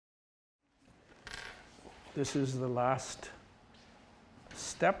This is the last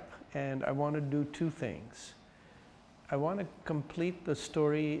step, and I want to do two things. I want to complete the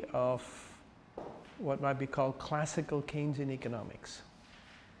story of what might be called classical Keynesian economics.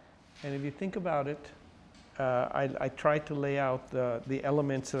 And if you think about it, I try to lay out the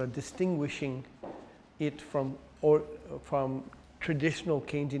elements that are distinguishing it from traditional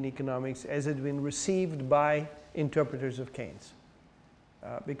Keynesian economics as it had been received by interpreters of Keynes.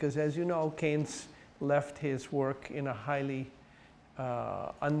 Because as you know, Keynes left his work in a highly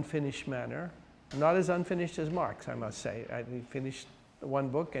unfinished manner. Not as unfinished as Marx, I must say. He finished one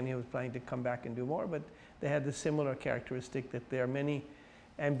book and he was planning to come back and do more, but they had the similar characteristic that there are many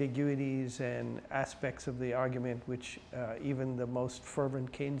ambiguities and aspects of the argument which even the most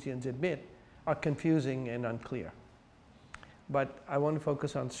fervent Keynesians admit are confusing and unclear. But I want to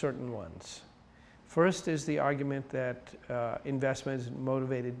focus on certain ones. First is the argument that investment is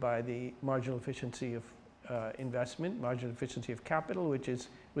motivated by the marginal efficiency of investment, marginal efficiency of capital, which is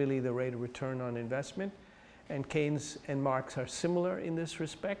really the rate of return on investment. And Keynes and Marx are similar in this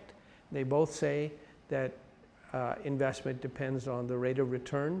respect. They both say that investment depends on the rate of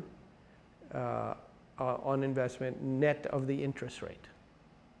return on investment net of the interest rate.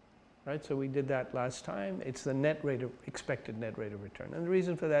 Right? So we did that last time. It's the net rate of expected net rate of return. And the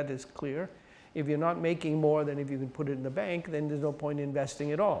reason for that is clear. If you're not making more than if you can put it in the bank, then there's no point in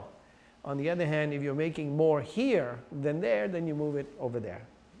investing at all. On the other hand, if you're making more here than there, then you move it over there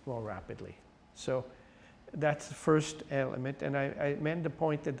more rapidly. So that's the first element. And I meant the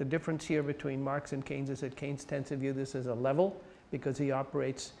point that the difference here between Marx and Keynes is that Keynes tends to view this as a level because he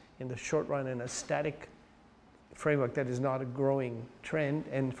operates in the short run in a static framework that is not a growing trend.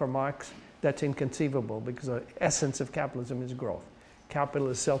 And for Marx, that's inconceivable because the essence of capitalism is growth. Capital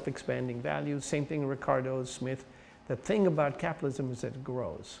is self-expanding value. Same thing Ricardo, Smith. The thing about capitalism is that it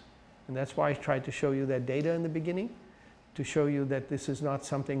grows. And that's why I tried to show you that data in the beginning, to show you that this is not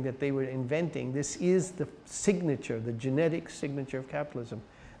something that they were inventing. This is the signature, the genetic signature of capitalism,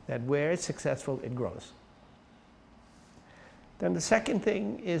 that where it's successful, it grows. Then the second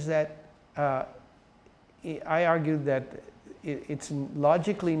thing is that I argued that it's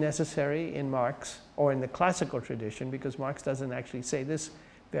logically necessary in Marx, or in the classical tradition, because Marx doesn't actually say this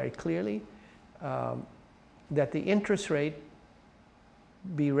very clearly, that the interest rate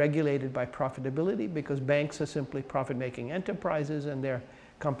be regulated by profitability, because banks are simply profit-making enterprises, and their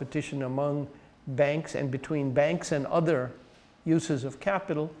competition among banks and between banks and other uses of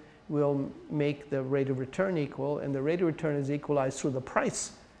capital will make the rate of return equal, and the rate of return is equalized through the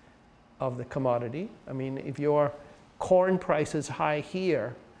price of the commodity. I mean, if your corn price is high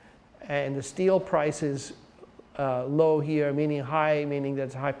here and the steel price is low here, meaning high, meaning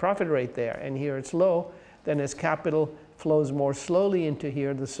there's a high profit rate there, and here it's low, then as capital flows more slowly into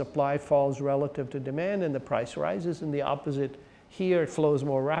here, the supply falls relative to demand and the price rises, and the opposite here, it flows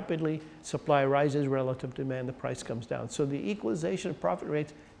more rapidly, supply rises relative to demand, the price comes down. So the equalization of profit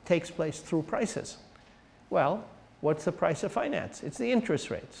rates takes place through prices. Well, what's the price of finance? It's the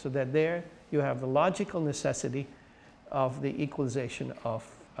interest rate, so that there you have the logical necessity of the equalization of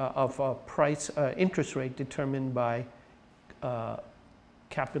interest rate determined by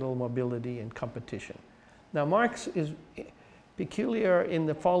capital mobility and competition. Now, Marx is peculiar in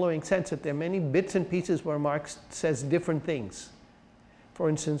the following sense, that there are many bits and pieces where Marx says different things. For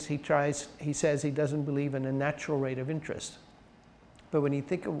instance, he says he doesn't believe in a natural rate of interest. But when you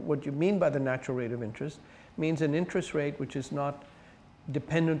think of what you mean by the natural rate of interest, it means an interest rate which is not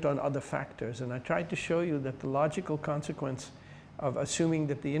dependent on other factors. And I tried to show you that the logical consequence of assuming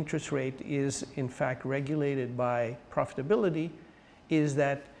that the interest rate is in fact regulated by profitability is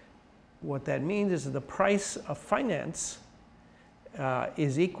that what that means is that the price of finance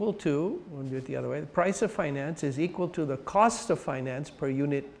is equal to, we'll do it the other way, the price of finance is equal to the cost of finance per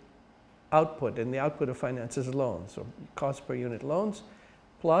unit output, and the output of finance is loans, so cost per unit loans,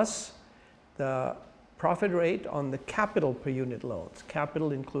 plus the profit rate on the capital per unit loans.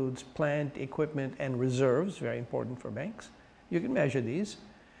 Capital includes plant, equipment, and reserves, very important for banks. You can measure these.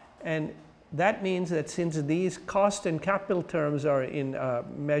 And that means that since these cost and capital terms are in,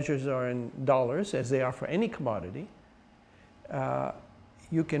 measures are in dollars, as they are for any commodity,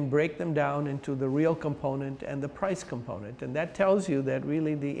 you can break them down into the real component and the price component. And that tells you that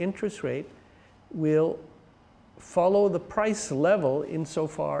really the interest rate will follow the price level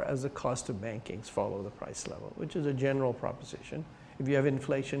insofar as the cost of bankings follow the price level, which is a general proposition. If you have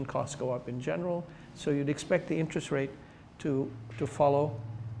inflation, costs go up in general. So you'd expect the interest rate to follow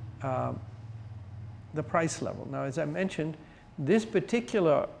the price level. Now, as I mentioned, this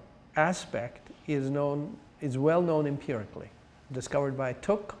particular aspect is well known empirically, discovered by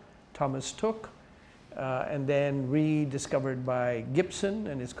Thomas Took and then rediscovered by Gibson,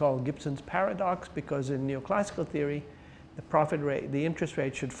 and it's called Gibson's paradox, because in neoclassical theory, the profit rate, the interest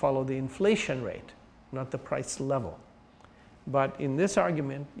rate should follow the inflation rate, not the price level. But in this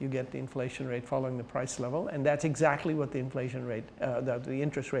argument, you get the inflation rate following the price level, and that's exactly what the inflation rate, the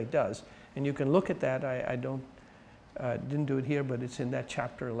interest rate does. And you can look at that. I didn't do it here, but it's in that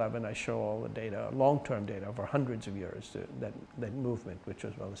chapter 11. I show all the data, long-term data over hundreds of years, that movement, which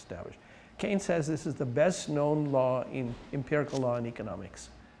was well established. Keynes says this is the best known law in empirical law in economics.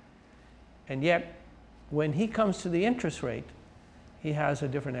 And yet, when he comes to the interest rate, he has a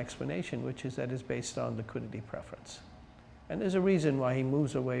different explanation, which is that it's based on liquidity preference. And there's a reason why he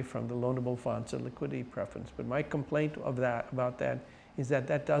moves away from the loanable funds and liquidity preference. But my complaint about that is that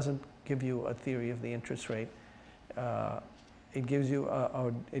that doesn't give you a theory of the interest rate. It gives you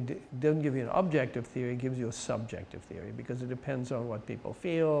it doesn't give you an objective theory, it gives you a subjective theory, because it depends on what people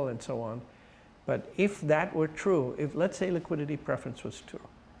feel and so on. But if that were true, if let's say liquidity preference was true,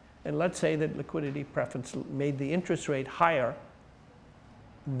 and let's say that liquidity preference made the interest rate higher,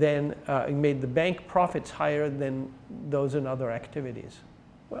 then it made the bank profits higher than those in other activities.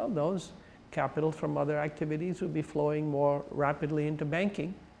 Well, those capital from other activities would be flowing more rapidly into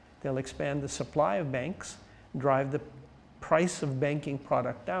banking. They'll expand the supply of banks, drive the price of banking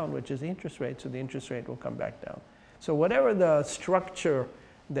product down, which is the interest rate, so the interest rate will come back down. So whatever the structure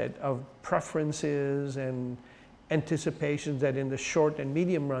that of preferences and anticipations that in the short and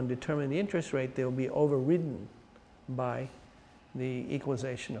medium run determine the interest rate, they'll be overridden by the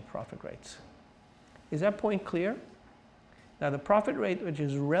equalization of profit rates. Is that point clear? Now the profit rate which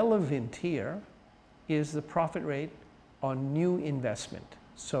is relevant here is the profit rate on new investment.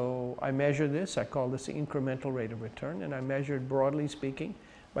 So I measure this, I call this the incremental rate of return, and I measure it broadly speaking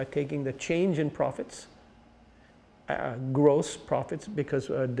by taking the change in profits, gross profits, because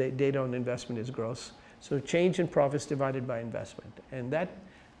data on investment is gross. So change in profits divided by investment. And that,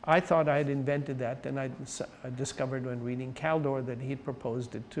 I thought I had invented that, and I discovered when reading Kaldor that he'd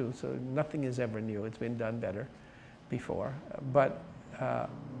proposed it too. So nothing is ever new, it's been done better before. But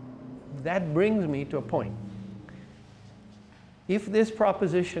that brings me to a point. If this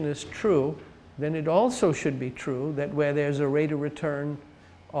proposition is true, then it also should be true that where there's a rate of return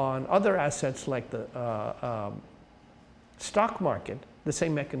on other assets like the stock market, the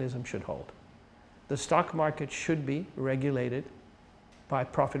same mechanism should hold. The stock market should be regulated by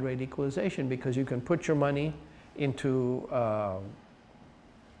profit rate equalization, because you can put your money into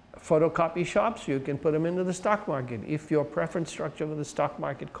photocopy shops, you can put them into the stock market. If your preference structure of the stock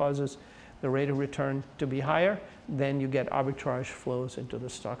market causes the rate of return to be higher, then you get arbitrage flows into the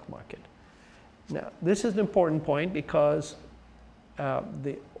stock market. Now, this is an important point, because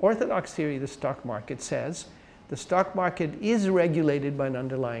the orthodox theory of the stock market says the stock market is regulated by an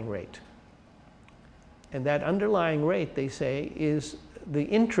underlying rate. And that underlying rate, they say, is the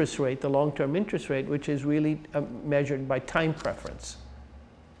interest rate, the long-term interest rate, which is really measured by time preference.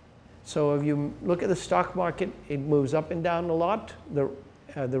 So if you look at the stock market, it moves up and down a lot, the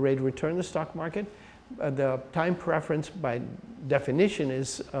rate of return in the stock market. The time preference, by definition,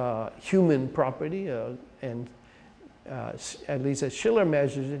 is human property, and at least as Shiller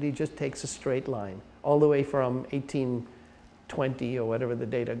measures it, he just takes a straight line all the way from 1820 or whatever the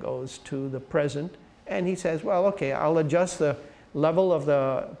data goes to the present. And he says, well, okay, I'll adjust the level of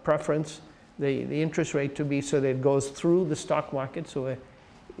the preference, the interest rate, to be so that it goes through the stock market, so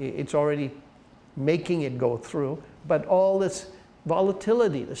it's already making it go through. But all this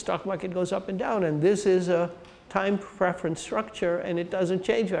volatility, the stock market goes up and down, and this is a time preference structure, and it doesn't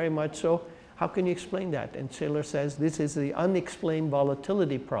change very much, so how can you explain that? And Shiller says this is the unexplained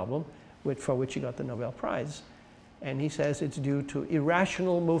volatility problem, for which he got the Nobel Prize. And he says it's due to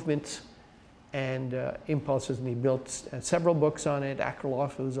irrational movements and impulses, and he built several books on it.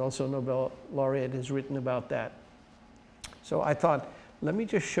 Akerlof, who's also a Nobel laureate, has written about that. So I thought, let me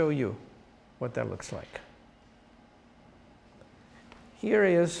just show you what that looks like. Here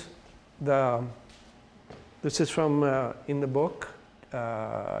is this is from in the book,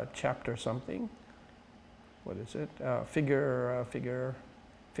 chapter something. What is it? Figure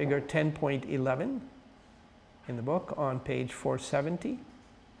 10.11 in the book on page 470.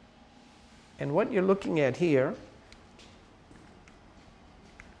 And what you're looking at here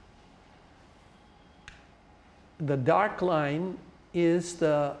the dark line is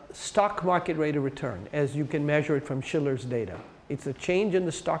the stock market rate of return, as you can measure it from Shiller's data. It's the change in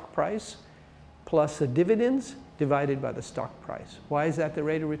the stock price plus the dividends divided by the stock price. Why is that the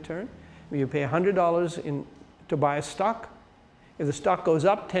rate of return? You pay $100 to buy a stock. If the stock goes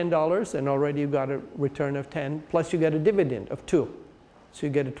up $10, then already you've got a return of 10, plus you get a dividend of 2. So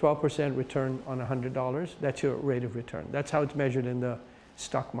you get a 12% return on $100. That's your rate of return. That's how it's measured in the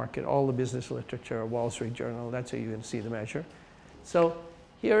stock market, all the business literature, Wall Street Journal, that's how you can see the measure. So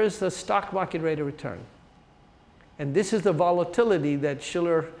here is the stock market rate of return. And this is the volatility that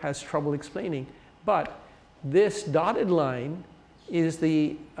Shiller has trouble explaining. But this dotted line is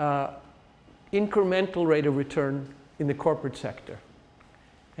the incremental rate of return in the corporate sector.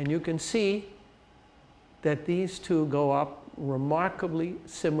 And you can see that these two go up remarkably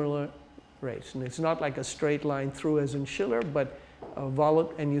similar rates. And it's not like a straight line through as in Shiller, but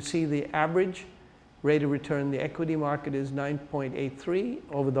and you see the average rate of return in the equity market is 9.83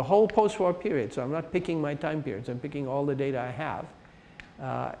 over the whole post-war period. So I'm not picking my time periods, I'm picking all the data I have.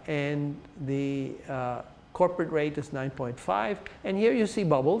 And the corporate rate is 9.5. And here you see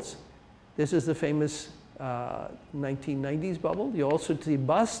bubbles. This is the famous 1990s bubble. You also see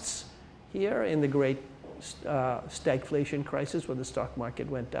busts here in the great stagflation crisis where the stock market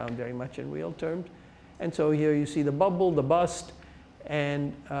went down very much in real terms. And so here you see the bubble, the bust,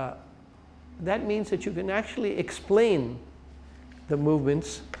 and that means that you can actually explain the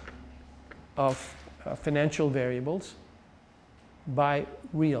movements of financial variables by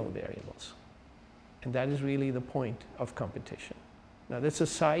real variables. And that is really the point of competition. Now that's a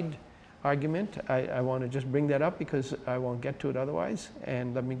side argument. I want to just bring that up because I won't get to it otherwise.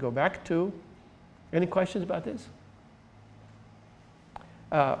 And let me go back to, any questions about this?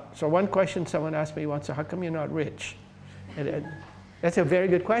 So one question someone asked me once, how come you're not rich? And that's a very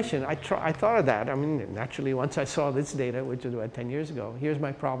good question. I thought of that. I mean, naturally, once I saw this data, which was about 10 years ago, here's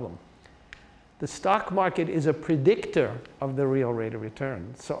my problem. The stock market is a predictor of the real rate of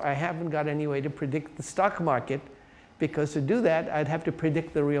return. So I haven't got any way to predict the stock market, because to do that, I'd have to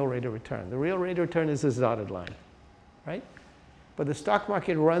predict the real rate of return. The real rate of return is this dotted line, right? But the stock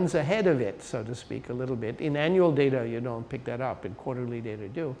market runs ahead of it, so to speak, a little bit. In annual data, you don't pick that up. In quarterly data, you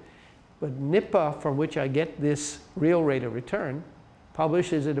do. But NIPA, from which I get this real rate of return,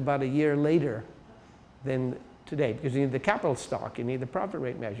 publishes it about a year later than today, because you need the capital stock, you need the profit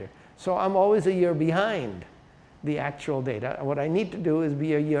rate measure. So I'm always a year behind the actual data. And what I need to do is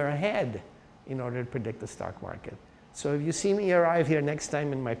be a year ahead in order to predict the stock market. So if you see me arrive here next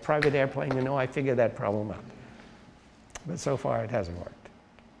time in my private airplane, you know I figured that problem out. But so far it hasn't worked.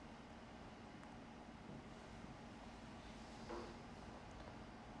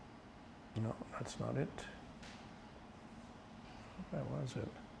 No, that's not it. That was it.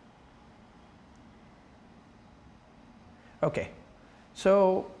 Okay,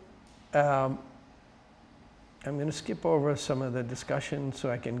 so I'm going to skip over some of the discussion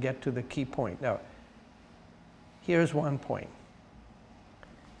so I can get to the key point. Now, here's one point.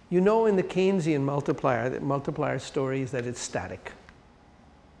 You know, in the Keynesian multiplier, the multiplier story is that it's static.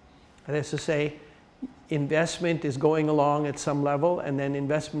 That is to say, investment is going along at some level, and then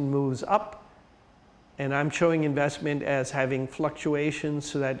investment moves up. And I'm showing investment as having fluctuations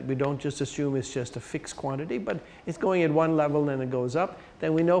so that we don't just assume it's just a fixed quantity, but it's going at one level and it goes up.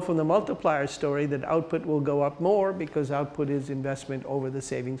 Then we know from the multiplier story that output will go up more because output is investment over the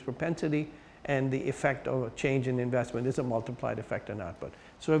savings propensity, and the effect of a change in investment is a multiplied effect on output.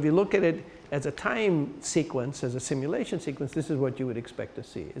 So if you look at it as a time sequence, as a simulation sequence, this is what you would expect to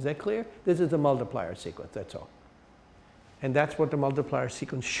see. Is that clear? This is the multiplier sequence, that's all. And that's what the multiplier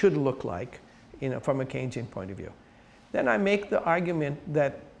sequence should look like from a Keynesian point of view. Then I make the argument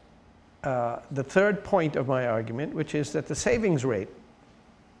that the third point of my argument, which is that the savings rate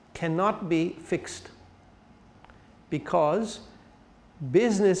cannot be fixed because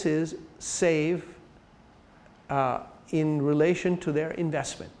businesses save in relation to their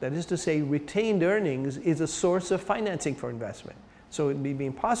investment. That is to say, retained earnings is a source of financing for investment. So it would be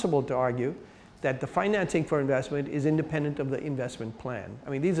impossible to argue that the financing for investment is independent of the investment plan. I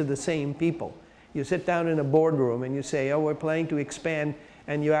mean, these are the same people. You sit down in a boardroom and you say, oh, we're planning to expand,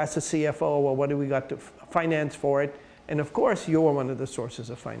 and you ask the CFO, well, what do we got to finance for it? And of course, you're one of the sources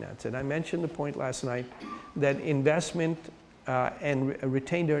of finance. And I mentioned the point last night that investment and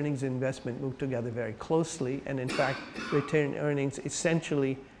retained earnings and investment move together very closely. And in fact, retained earnings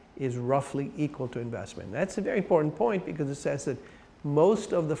essentially is roughly equal to investment. That's a very important point because it says that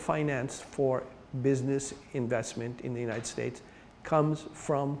most of the finance for business investment in the United States comes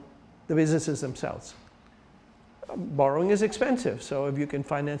from the businesses themselves. Borrowing is expensive, so if you can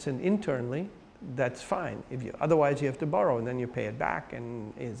finance it internally, that's fine. Otherwise, you have to borrow, and then you pay it back,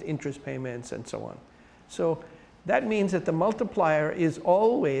 and it's interest payments, and so on. So that means that the multiplier is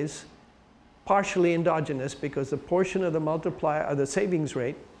always partially endogenous because the portion of the multiplier, or the savings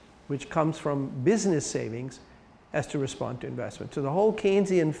rate, which comes from business savings, has to respond to investment. So the whole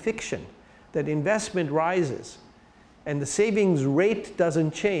Keynesian fiction that investment rises and the savings rate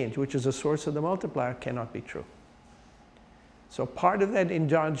doesn't change, which is a source of the multiplier, cannot be true. So part of that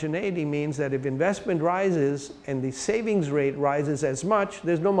endogeneity means that if investment rises and the savings rate rises as much,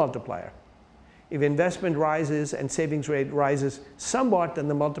 there's no multiplier. If investment rises and savings rate rises somewhat, then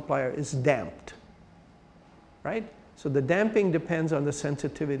the multiplier is damped, right? So the damping depends on the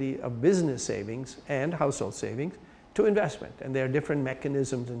sensitivity of business savings and household savings to investment, and there are different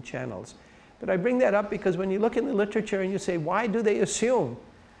mechanisms and channels. But I bring that up because when you look in the literature and you say, why do they assume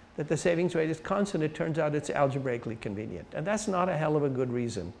that the savings rate is constant, it turns out it's algebraically convenient. And that's not a hell of a good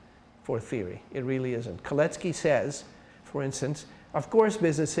reason for theory. It really isn't. Koletsky says, for instance, of course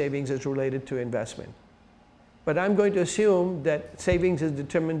business savings is related to investment. But I'm going to assume that savings is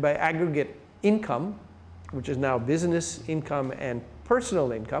determined by aggregate income, which is now business income and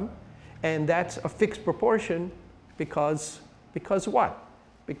personal income, and that's a fixed proportion because what?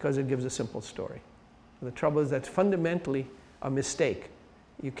 Because it gives a simple story. The trouble is that's fundamentally a mistake.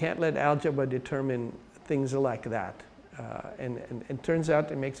 You can't let algebra determine things like that. And it turns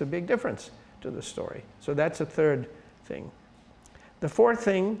out it makes a big difference to the story. So that's a third thing. The fourth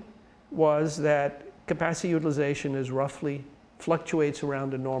thing was that capacity utilization is roughly fluctuates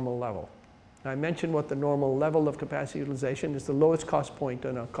around a normal level. I mentioned what the normal level of capacity utilization is, the lowest cost point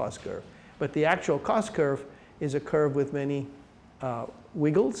on a cost curve. But the actual cost curve is a curve with many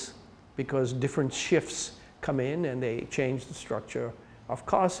wiggles, because different shifts come in and they change the structure of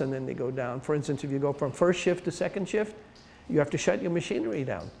costs, and then they go down. For instance, if you go from first shift to second shift, you have to shut your machinery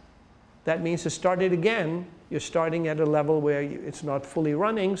down. That means to start it again, you're starting at a level where it's not fully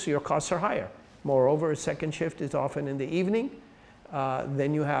running, so your costs are higher. Moreover, a second shift is often in the evening.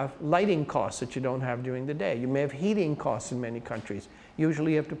 Then you have lighting costs that you don't have during the day. You may have heating costs in many countries.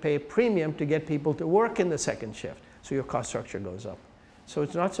 Usually you have to pay a premium to get people to work in the second shift, so your cost structure goes up. So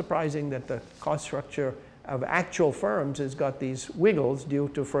it's not surprising that the cost structure of actual firms has got these wiggles due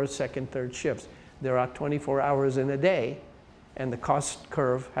to first, second, third shifts. There are 24 hours in a day, and the cost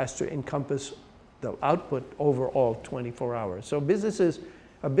curve has to encompass the output over all 24 hours. So a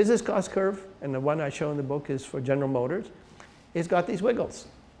business cost curve, and the one I show in the book is for General Motors, it's got these wiggles.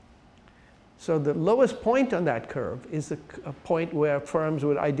 So the lowest point on that curve is a point where firms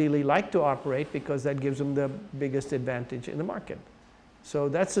would ideally like to operate, because that gives them the biggest advantage in the market. So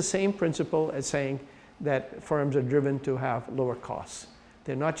that's the same principle as saying that firms are driven to have lower costs.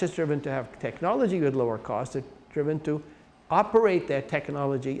 They're not just driven to have technology with lower costs, they're driven to operate their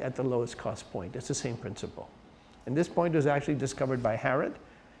technology at the lowest cost point. It's the same principle. And this point was actually discovered by Harrod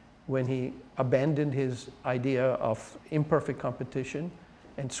when he abandoned his idea of imperfect competition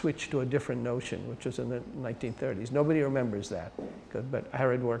and switched to a different notion, which was in the 1930s. Nobody remembers that, but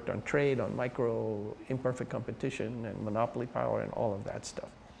Harrod worked on trade, on micro imperfect competition and monopoly power and all of that stuff.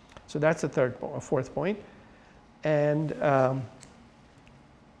 So that's the fourth point. And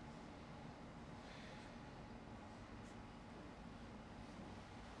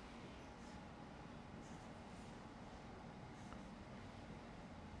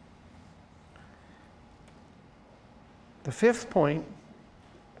the fifth point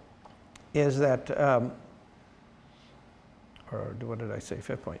is that, or what did I say?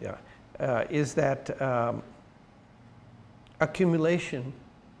 Fifth point, yeah, is that accumulation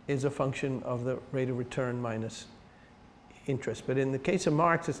is a function of the rate of return minus interest. But in the case of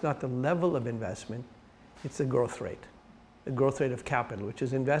Marx, it's not the level of investment, it's the growth rate of capital, which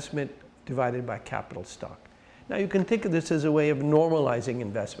is investment divided by capital stock. Now you can think of this as a way of normalizing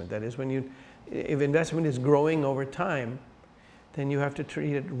investment. That is, if investment is growing over time, then you have to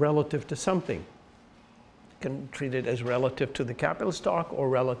treat it relative to something. You can treat it as relative to the capital stock or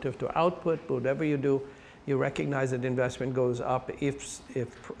relative to output. Whatever you do, you recognize that investment goes up if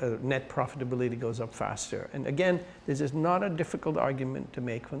net profitability goes up faster. And again, this is not a difficult argument to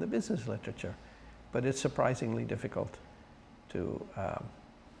make from the business literature, but it's surprisingly difficult to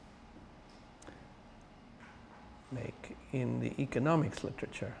make in the economics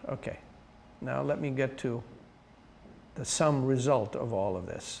literature. Okay, now let me get to the sum result of all of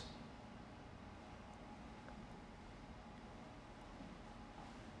this.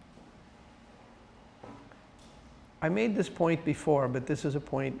 I made this point before, but this is a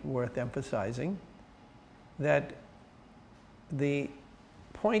point worth emphasizing, that the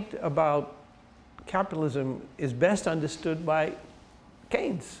point about capitalism is best understood by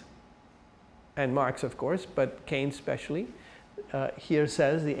Keynes and Marx, of course, but Keynes especially. Here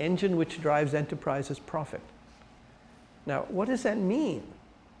says the engine which drives enterprise is profit. Now, what does that mean?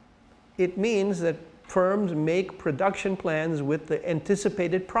 It means that firms make production plans with the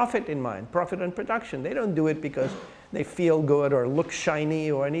anticipated profit in mind, profit on production. They don't do it because they feel good or look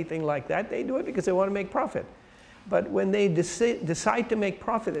shiny or anything like that. They do it because they want to make profit. But when they decide to make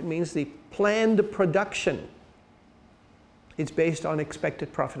profit, it means the planned production is based on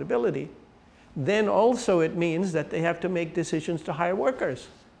expected profitability. Then also it means that they have to make decisions to hire workers.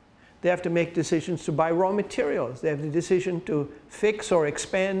 They have to make decisions to buy raw materials. They have the decision to fix or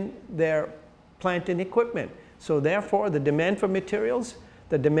expand their plant and equipment. So therefore, the demand for materials,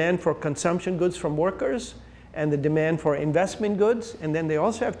 the demand for consumption goods from workers, and the demand for investment goods, and then they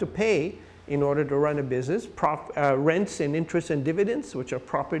also have to pay, in order to run a business, rents and interest and dividends, which are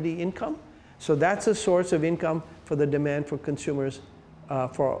property income. So that's a source of income for the demand for consumers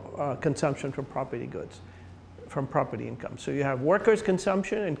for consumption from property goods, from property income. So you have workers'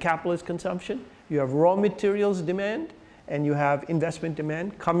 consumption and capitalist consumption. You have raw materials demand, and you have investment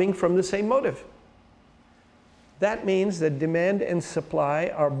demand coming from the same motive. That means that demand and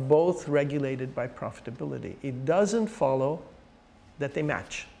supply are both regulated by profitability. It doesn't follow that they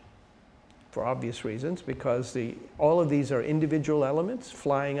match, for obvious reasons, because all of these are individual elements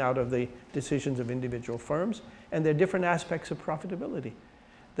flying out of the decisions of individual firms, and they're different aspects of profitability.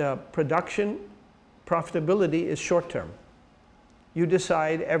 The production profitability is short-term. You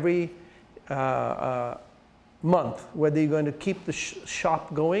decide every month whether you're going to keep the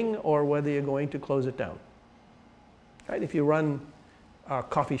shop going or whether you're going to close it down. Right? If you run a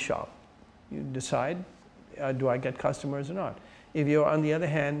coffee shop, you decide, do I get customers or not? If you're, on the other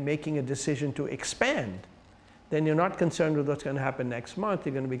hand, making a decision to expand, then you're not concerned with what's going to happen next month.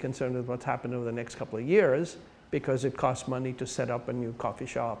 You're going to be concerned with what's happened over the next couple of years, because it costs money to set up a new coffee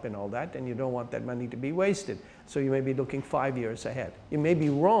shop and all that, and you don't want that money to be wasted. So you may be looking 5 years ahead. You may be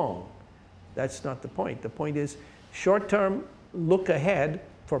wrong. That's not the point. The point is short-term look ahead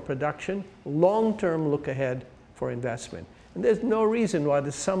for production, long-term look ahead for investment. And there's no reason why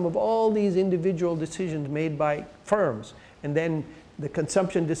the sum of all these individual decisions made by firms, and then the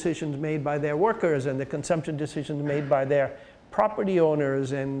consumption decisions made by their workers, and the consumption decisions made by their property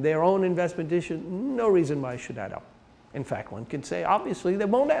owners, and their own investment decisions, no reason why it should add up. In fact, one can say, obviously, they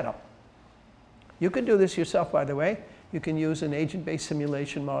won't add up. You can do this yourself, by the way. You can use an agent-based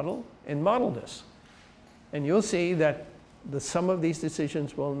simulation model and model this. And you'll see that the sum of these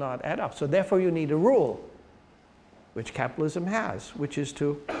decisions will not add up. So therefore, you need a rule, which capitalism has, which is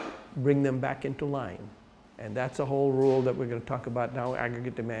to bring them back into line. And that's a whole rule that we're going to talk about now,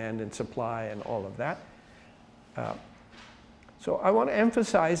 aggregate demand and supply and all of that. So I want to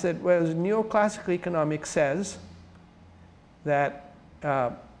emphasize that whereas neoclassical economics says that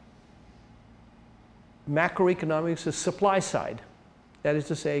macroeconomics is supply side, that is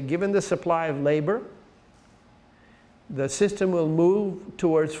to say, given the supply of labor, the system will move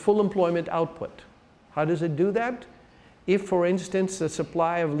towards full employment output. How does it do that? If, for instance, the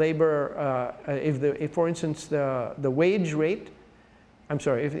supply of labor, if for instance, the wage rate,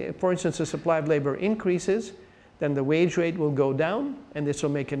 if, for instance, the supply of labor increases, then the wage rate will go down, and this will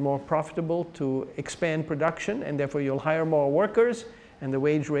make it more profitable to expand production, and therefore you'll hire more workers, and the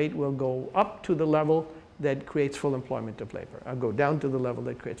wage rate will go up to the level that creates full employment of labor, or go down to the level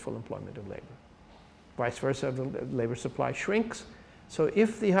that creates full employment of labor. Vice versa, the labor supply shrinks. So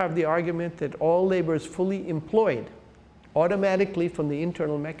if you have the argument that all labor is fully employed automatically from the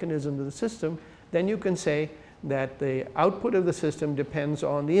internal mechanism of the system, then you can say that the output of the system depends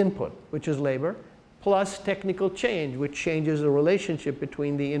on the input, which is labor, plus technical change, which changes the relationship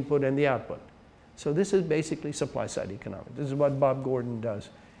between the input and the output. So this is basically supply-side economics. This is what Bob Gordon does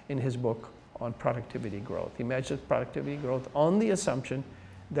in his book on productivity growth. He measures productivity growth on the assumption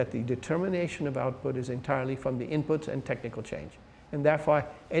that the determination of output is entirely from the inputs and technical change. And therefore,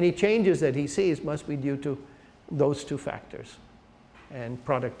 any changes that he sees must be due to those two factors. And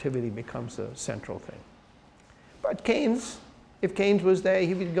productivity becomes the central thing. But Keynes, if Keynes was there,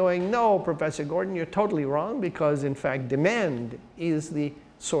 he'd be going, no, Professor Gordon, you're totally wrong, because in fact demand is the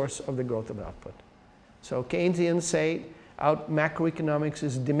source of the growth of output. So Keynesians say macroeconomics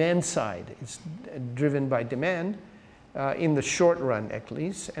is demand side. It's driven by demand in the short run at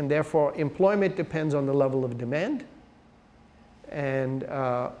least, and therefore employment depends on the level of demand, and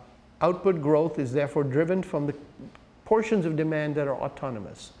output growth is therefore driven from the portions of demand that are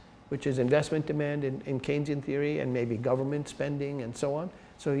autonomous, which is investment demand in Keynesian theory, and maybe government spending and so on.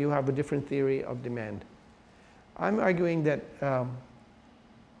 So you have a different theory of demand. I'm arguing that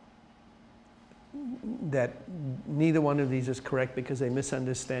that neither one of these is correct, because they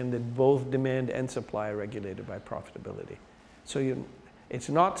misunderstand that both demand and supply are regulated by profitability. So it's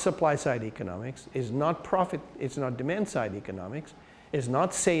not supply-side economics, it's not demand-side economics, it's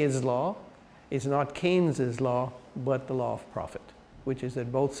not Say's law, it's not Keynes's law, but the law of profit, which is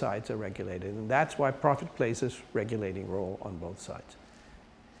that both sides are regulated. And that's why profit plays this regulating role on both sides.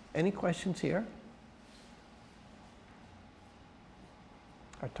 Any questions here?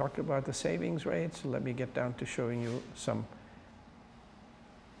 I talked about the savings rates. Let me get down to showing you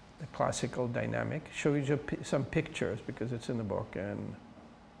the classical dynamic. Show you some pictures because it's in the book. And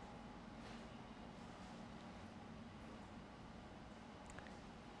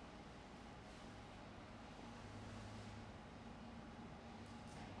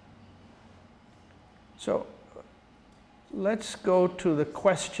so let's go to the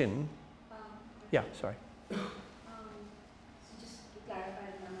question. Yeah, sorry. So just to clarify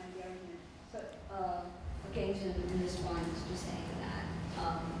the argument. So, Keynesian in response to saying that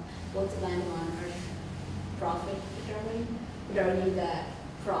both supply and demand are profit determined, would argue that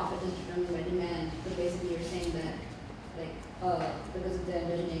profit is determined by demand. But basically, you're saying that, because of the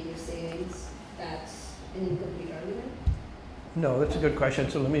endogenous savings, that's an incomplete argument. No, that's a good question.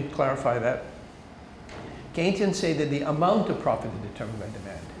 So let me clarify that. Keynesians say that the amount of profit is determined by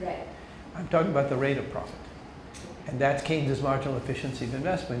demand. Right. I'm talking about the rate of profit. And that's Keynes' marginal efficiency of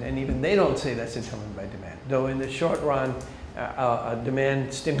investment. And even they don't say that's determined by demand. Though in the short run, a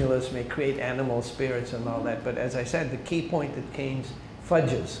demand stimulus may create animal spirits and all that. But as I said, the key point that Keynes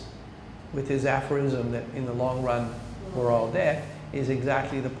fudges with his aphorism that in the long run we're all dead is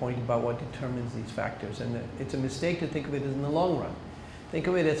exactly the point about what determines these factors. And it's a mistake to think of it as in the long run. Think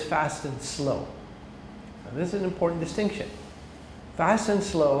of it as fast and slow. Now, this is an important distinction. Fast and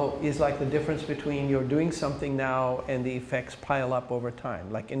slow is like the difference between you're doing something now and the effects pile up over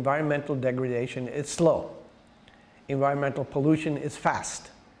time. Like environmental degradation is slow. Environmental pollution is fast.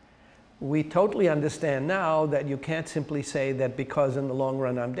 We totally understand now that you can't simply say that because in the long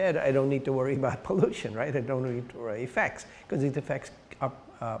run I'm dead, I don't need to worry about pollution, right? I don't need to worry effects, because these effects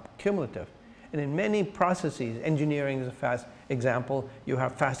are cumulative. And in many processes, engineering is a fast example, you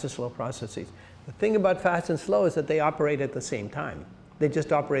have fast and slow processes. The thing about fast and slow is that they operate at the same time. They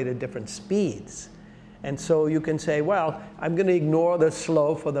just operate at different speeds. And so you can say, well, I'm going to ignore the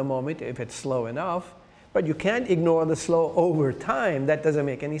slow for the moment if it's slow enough, but you can't ignore the slow over time. That doesn't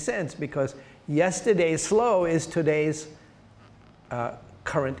make any sense because yesterday's slow is today's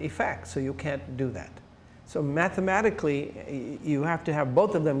current effect, so you can't do that. So mathematically, you have to have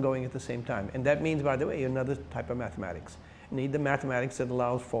both of them going at the same time. And that means, by the way, another type of mathematics. You need the mathematics that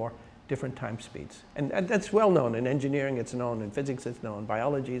allows for different time speeds. And that's well known. In engineering it's known, in physics it's known,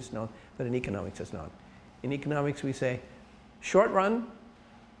 biology it's known, but in economics it's known. In economics we say, short run,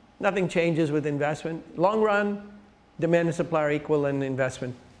 nothing changes with investment. Long run, demand and supply are equal and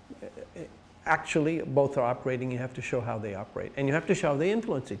investment. Actually, both are operating. You have to show how they operate. And you have to show how they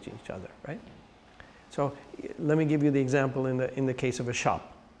influence each other, right? So let me give you the example in the case of a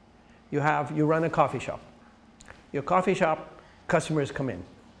shop. You run a coffee shop. Your coffee shop, customers come in.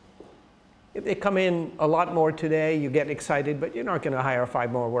 If they come in a lot more today, you get excited, but you're not going to hire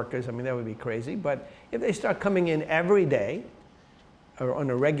 5 more workers. I mean, that would be crazy. But if they start coming in every day or on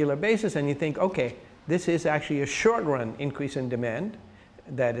a regular basis, and you think, okay, this is actually a short-run increase in demand,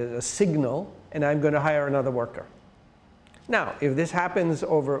 that is a signal, and I'm going to hire another worker. Now, if this happens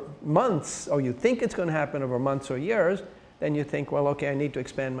over months, or you think it's going to happen over months or years, then you think, well, okay, I need to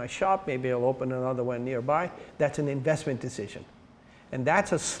expand my shop. Maybe I'll open another one nearby. That's an investment decision. And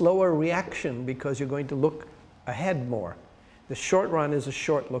that's a slower reaction because you're going to look ahead more. The short run is a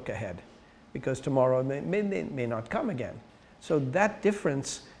short look ahead because tomorrow may not come again. So that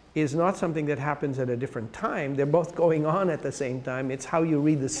difference is not something that happens at a different time. They're both going on at the same time. It's how you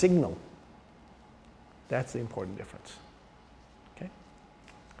read the signal. That's the important difference. Okay?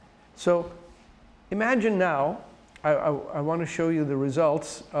 So imagine now, I want to show you the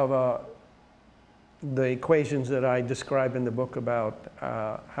results of the equations that I describe in the book about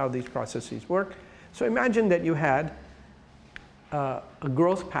how these processes work. So imagine that you had a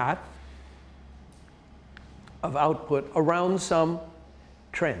growth path of output around some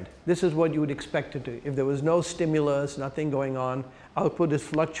trend. This is what you would expect it to. If there was no stimulus, nothing going on, output is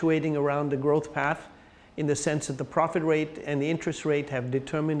fluctuating around the growth path in the sense that the profit rate and the interest rate have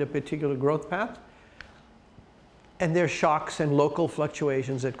determined a particular growth path. And there are shocks and local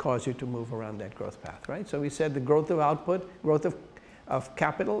fluctuations that cause you to move around that growth path, right? So we said the growth of output, growth of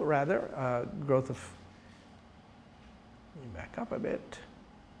capital rather, growth of, let me back up a bit.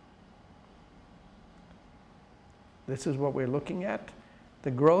 This is what we're looking at. The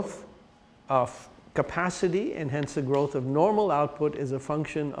growth of capacity and hence the growth of normal output is a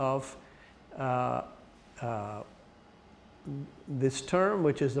function of this term,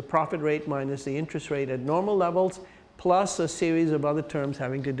 which is the profit rate minus the interest rate at normal levels, plus a series of other terms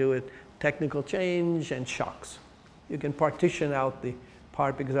having to do with technical change and shocks. You can partition out the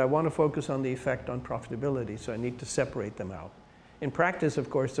part because I want to focus on the effect on profitability, so I need to separate them out. In practice, of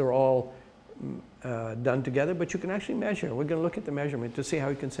course, they're all done together, but you can actually measure. We're going to look at the measurement to see how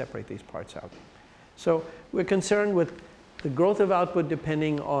you can separate these parts out. So we're concerned with the growth of output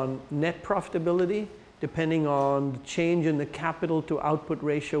depending on net profitability, depending on the change in the capital to output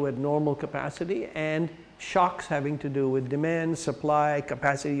ratio at normal capacity, and shocks having to do with demand, supply,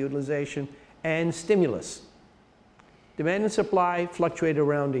 capacity utilization, and stimulus. Demand and supply fluctuate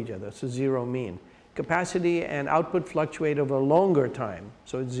around each other, so zero mean. Capacity and output fluctuate over a longer time,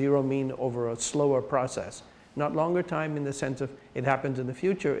 so it's zero mean over a slower process. Not longer time in the sense of it happens in the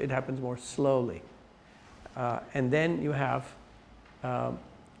future, it happens more slowly. And then you have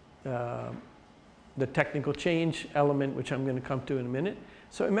the technical change element, which I'm going to come to in a minute.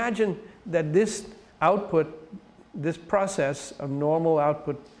 So imagine that this output, this process of normal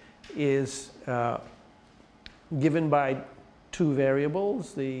output is given by two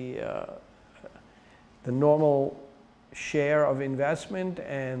variables, the normal share of investment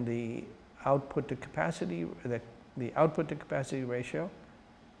and the output to capacity, the output to capacity ratio,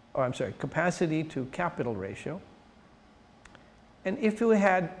 or I'm sorry, capacity to capital ratio. And if we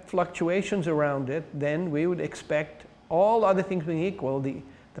had fluctuations around it, then we would expect, all other things being equal, the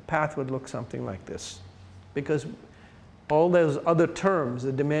path would look something like this. Because all those other terms,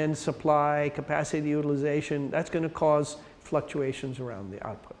 the demand, supply, capacity utilization, that's going to cause fluctuations around the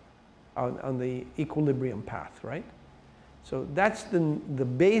output, on the equilibrium path, right? So that's the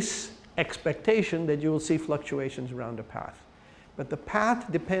base expectation, that you will see fluctuations around the path. But the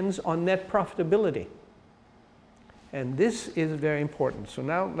path depends on net profitability. And this is very important. So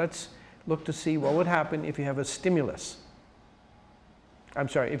now let's look to see what would happen if you have a stimulus. I'm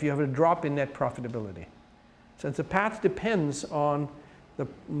sorry, if you have a drop in net profitability. Since the path depends on the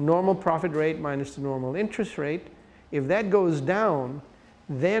normal profit rate minus the normal interest rate, if that goes down,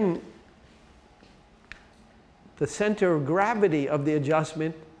 then the center of gravity of the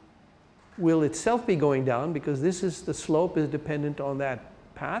adjustment will itself be going down, because this is, the slope is dependent on that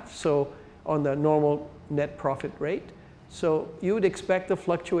path, so on the normal net profit rate. So you would expect the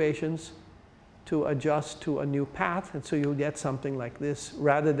fluctuations to adjust to a new path, and so you'll get something like this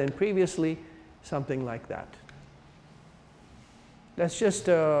rather than previously something like that. That's just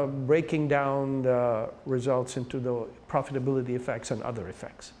breaking down the results into the profitability effects and other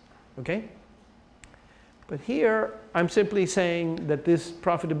effects, okay? But here, I'm simply saying that this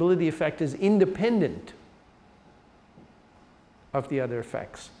profitability effect is independent of the other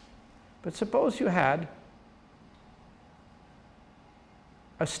effects. But suppose you had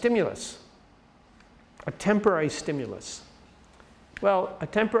a stimulus, a temporary stimulus. Well, a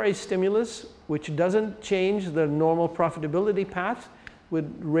temporary stimulus, which doesn't change the normal profitability path,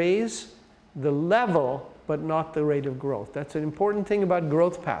 would raise the level, but not the rate of growth. That's an important thing about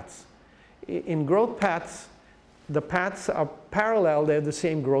growth paths. In growth paths, the paths are parallel, they have the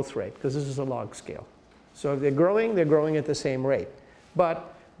same growth rate, because this is a log scale. So if they're growing at the same rate.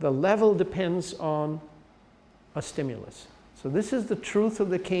 But the level depends on a stimulus. So this is the truth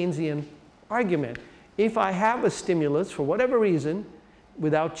of the Keynesian argument. If I have a stimulus, for whatever reason,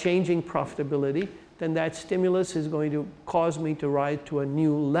 without changing profitability, then that stimulus is going to cause me to rise to a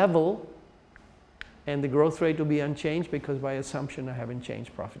new level, and the growth rate will be unchanged, because by assumption I haven't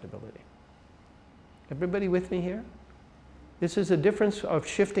changed profitability. Everybody with me here? This is a difference of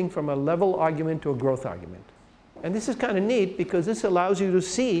shifting from a level argument to a growth argument. And this is kind of neat, because this allows you to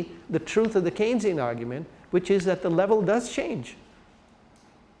see the truth of the Keynesian argument, which is that the level does change.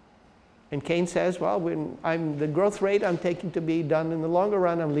 And Keynes says, well, when the growth rate I'm taking to be done in the longer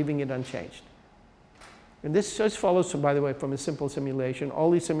run, I'm leaving it unchanged. And this just follows, by the way, from a simple simulation. All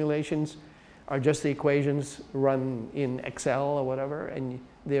these simulations are just the equations run in Excel or whatever, and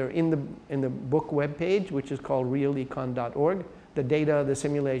they're in the book webpage, which is called realecon.org. The data, the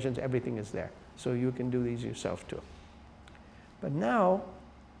simulations, everything is there. So you can do these yourself too. But now,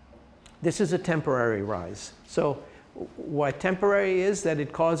 this is a temporary rise. So what temporary is that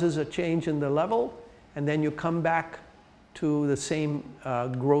it causes a change in the level, and then you come back to the same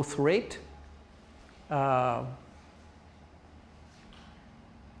growth rate. But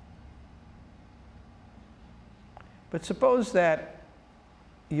suppose that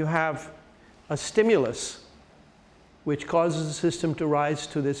you have a stimulus which causes the system to rise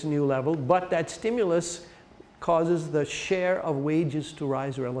to this new level, but that stimulus causes the share of wages to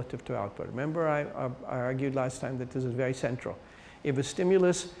rise relative to output. Remember, I argued last time that this is very central. If a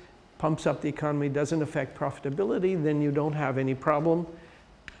stimulus pumps up the economy, doesn't affect profitability, then you don't have any problem.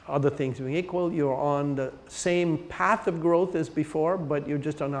 Other things being equal, you're on the same path of growth as before, but you're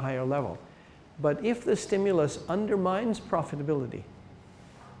just on a higher level. But if the stimulus undermines profitability,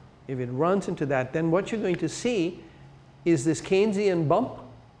 if it runs into that, then what you're going to see is this Keynesian bump,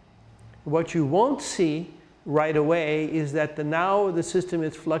 What you won't see right away is that now the system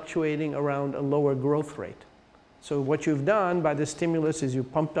is fluctuating around a lower growth rate. So what you've done by the stimulus is you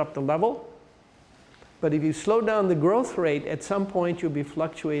pumped up the level, but if you slow down the growth rate, at some point you'll be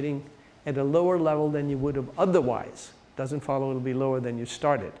fluctuating at a lower level than you would have otherwise. Doesn't follow it'll be lower than you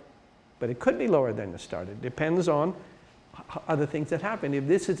started, but it could be lower than you started. Depends on other things that happen. If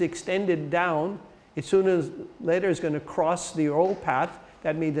this is extended down, as soon as later it's going to cross the old path,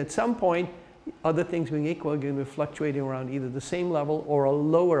 that means at some point, other things being equal, you're going to be fluctuating around either the same level or a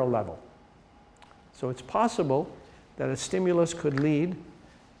lower level. So it's possible that a stimulus could lead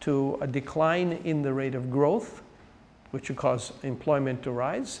to a decline in the rate of growth, which would cause unemployment to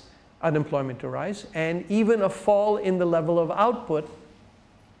rise, and even a fall in the level of output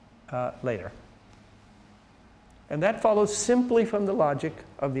later. And that follows simply from the logic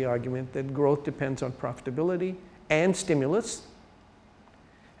of the argument that growth depends on profitability and stimulus.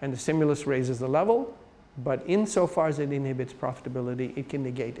 And the stimulus raises the level, but insofar as it inhibits profitability, it can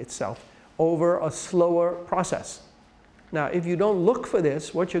negate itself over a slower process. Now, if you don't look for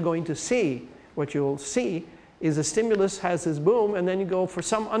this, what you'll see is the stimulus has this boom, and then you go, for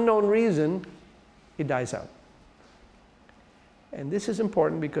some unknown reason, it dies out. And this is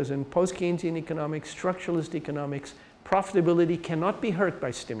important because in post-Keynesian economics, structuralist economics, profitability cannot be hurt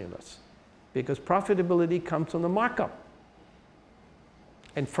by stimulus because profitability comes from the markup.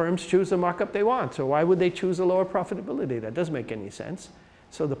 And firms choose the markup they want. So why would they choose a lower profitability? That doesn't make any sense.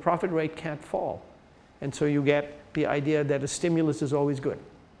 So the profit rate can't fall. And so you get the idea that a stimulus is always good.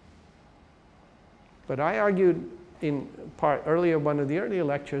 But I argued in one of the earlier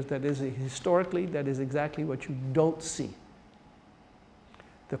lectures that historically, that is exactly what you don't see.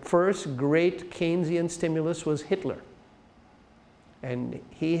 The first great Keynesian stimulus was Hitler. And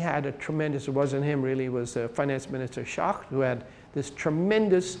he had a tremendous, it wasn't him really, it was Finance Minister Shaikh, who had this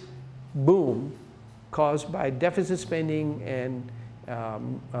tremendous boom caused by deficit spending and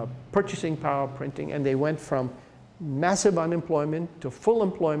purchasing power printing, and they went from massive unemployment to full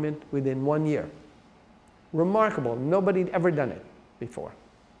employment within 1 year. Remarkable. Nobody had ever done it before.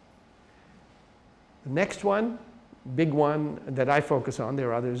 The next one, big one that I focus on, there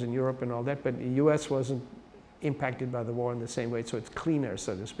are others in Europe and all that, but the US wasn't impacted by the war in the same way, so it's cleaner,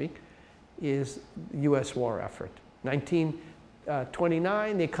 so to speak, is the US war effort.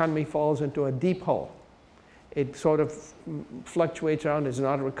 1929, the economy falls into a deep hole. It sort of fluctuates around, it's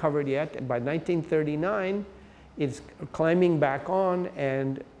not recovered yet, and by 1939, it's climbing back on,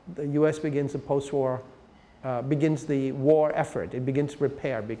 and the US begins the post-war, begins the war effort. It begins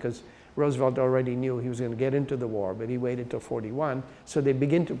repair because Roosevelt already knew he was going to get into the war, but he waited till 41. So they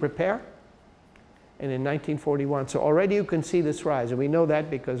begin to prepare, and in 1941, so already you can see this rise, and we know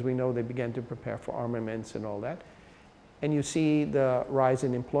that because we know they began to prepare for armaments and all that. And you see the rise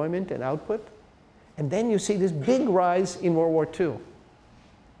in employment and output, and then you see this big rise in World War II.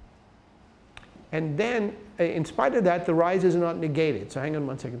 And then, in spite of that, the rise is not negated. So hang on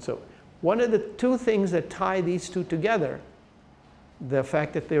one second. So one of the two things that tie these two together, the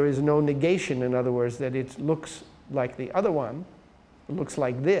fact that there is no negation, in other words, that it looks like the other one, it looks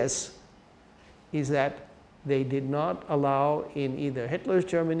like this, is that they did not allow in either Hitler's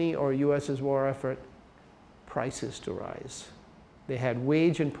Germany or US's war effort prices to rise. They had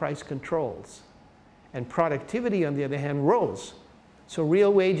wage and price controls. And productivity, on the other hand, rose. So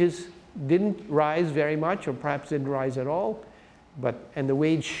real wages didn't rise very much, or perhaps didn't rise at all, and the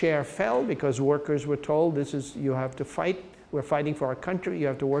wage share fell because workers were told, you have to fight, we're fighting for our country, you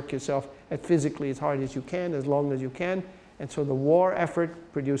have to work yourself physically as hard as you can, as long as you can. And so the war effort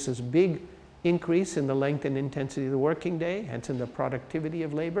produces big increase in the length and intensity of the working day, hence in the productivity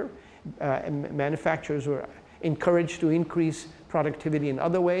of labor. And manufacturers were encouraged to increase productivity in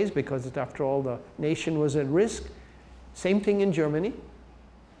other ways because, after all, the nation was at risk. Same thing in Germany.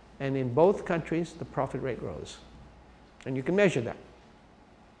 And in both countries, the profit rate rose. And you can measure that.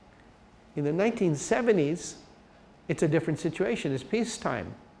 In the 1970s, it's a different situation. It's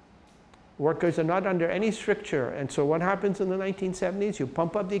peacetime. Workers are not under any stricture. And so what happens in the 1970s? You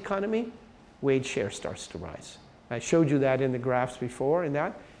pump up the economy, wage share starts to rise. I showed you that in the graphs before, in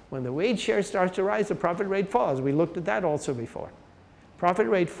that when the wage share starts to rise, the profit rate falls. We looked at that also before. Profit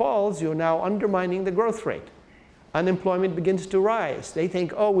rate falls, you're now undermining the growth rate. Unemployment begins to rise. They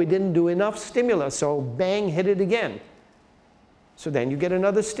think, oh, we didn't do enough stimulus, so bang, hit it again. So then you get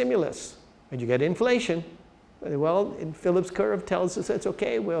another stimulus, and you get inflation. Well, Phillips' curve tells us it's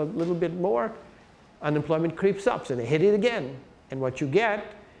okay, well, a little bit more. Unemployment creeps up, so they hit it again. And what you get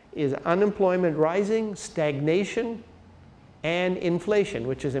is unemployment rising, stagnation, and inflation,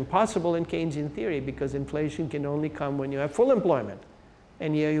 which is impossible in Keynesian theory because inflation can only come when you have full employment.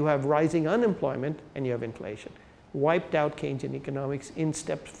 And here you have rising unemployment and you have inflation. Wiped out Keynesian economics, in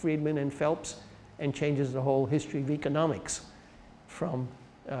steps Friedman and Phelps, and changes the whole history of economics from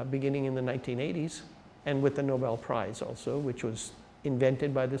beginning in the 1980s, and with the Nobel Prize also, which was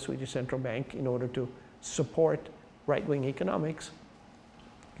invented by the Swedish Central Bank in order to support right-wing economics.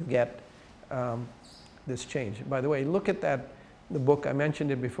 You get this change. By the way, look at that, the book, I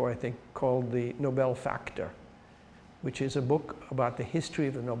mentioned it before, I think, called The Nobel Factor, which is a book about the history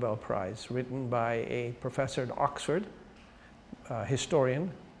of the Nobel Prize, written by a professor at Oxford, a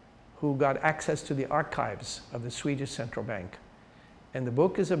historian, who got access to the archives of the Swedish Central Bank. And the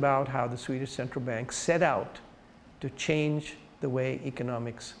book is about how the Swedish Central Bank set out to change the way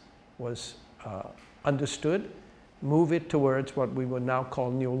economics was understood, move it towards what we would now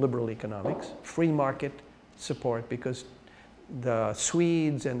call neoliberal economics, free market support, because the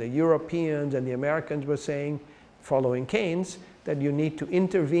Swedes and the Europeans and the Americans were saying, following Keynes, that you need to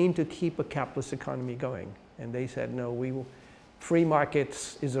intervene to keep a capitalist economy going. And they said, no, free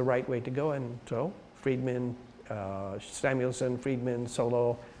markets is the right way to go. And so Friedman, Samuelson, Friedman,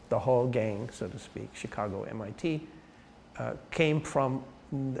 Solow, the whole gang, so to speak, Chicago, MIT, came from,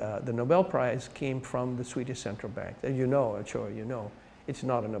 the Nobel Prize came from the Swedish Central Bank. As you know, I'm sure you know, it's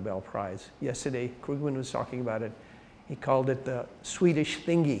not a Nobel Prize. Yesterday, Krugman was talking about it. He called it the Swedish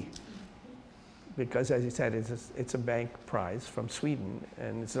thingy, because as he said, it's a bank prize from Sweden,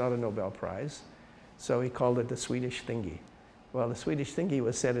 and it's not a Nobel Prize. So he called it the Swedish thingy. Well, the Swedish thingy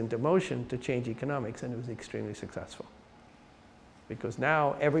was set into motion to change economics, and it was extremely successful. Because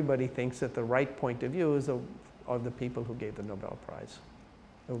now everybody thinks that the right point of view is of the people who gave the Nobel Prize,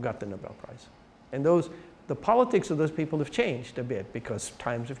 who got the Nobel Prize. And the politics of those people have changed a bit because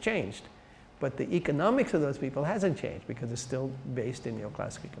times have changed. But the economics of those people hasn't changed because it's still based in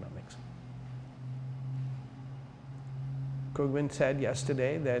neoclassical economics. Krugman said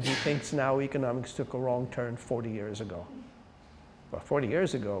yesterday that he thinks now economics took a wrong turn 40 years ago. Well, 40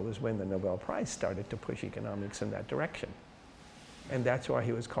 years ago was when the Nobel Prize started to push economics in that direction. And that's why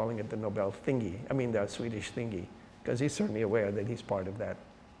he was calling it the Nobel thingy, I mean the Swedish thingy, because he's certainly aware that he's part of that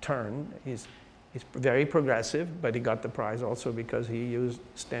turn. He's very progressive, but he got the prize also because he used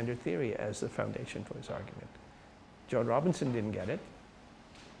standard theory as the foundation for his argument. Joan Robinson didn't get it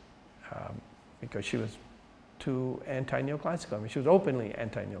because she was too anti-neoclassical. I mean, she was openly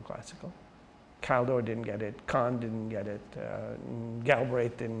anti-neoclassical. Kaldor didn't get it, Kahn didn't get it,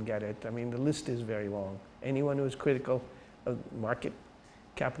 Galbraith didn't get it. I mean, the list is very long. Anyone who was critical of market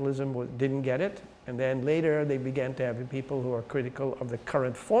capitalism didn't get it. And then later they began to have people who are critical of the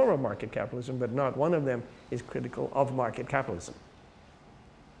current form of market capitalism, but not one of them is critical of market capitalism.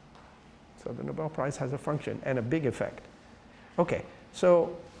 So the Nobel Prize has a function and a big effect. Okay,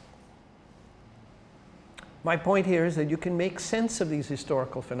 so my point here is that you can make sense of these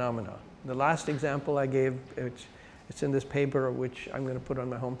historical phenomena. The last example I gave, it's in this paper, which I'm going to put on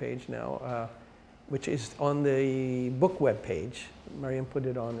my homepage now, which is on the book web page. Mariam put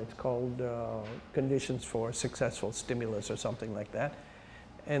it on. It's called Conditions for Successful Stimulus or something like that.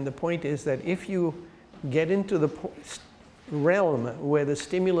 And the point is that if you get into the realm where the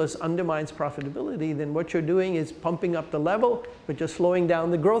stimulus undermines profitability, then what you're doing is pumping up the level, but you're slowing down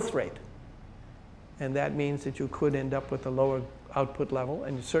the growth rate. And that means that you could end up with a lower output level,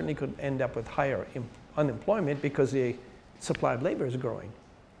 and you certainly could end up with higher unemployment because the supply of labor is growing.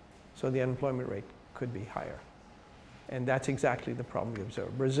 So the unemployment rate could be higher. And that's exactly the problem we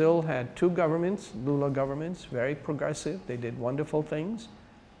observed. Brazil had two governments, Lula governments, very progressive. They did wonderful things.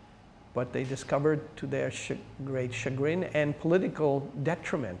 But they discovered, to their great chagrin and political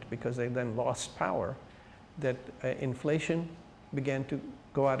detriment, because they then lost power, that inflation began to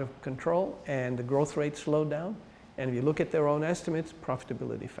go out of control and the growth rate slowed down. And if you look at their own estimates,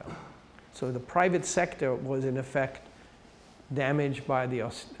 profitability fell. So the private sector was in effect damaged by the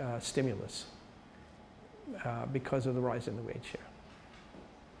stimulus because of the rise in the wage share.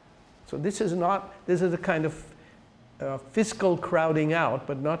 So this is a kind of fiscal crowding out,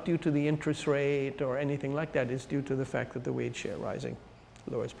 but not due to the interest rate or anything like that. It's due to the fact that the wage share rising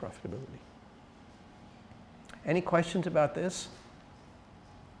lowers profitability. Any questions about this?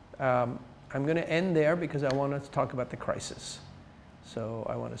 I'm going to end there because I want to talk about the crisis. So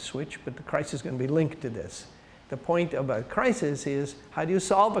I want to switch, but the crisis is going to be linked to this. The point about crisis is, how do you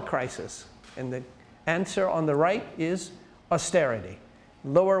solve a crisis? And the answer on the right is austerity.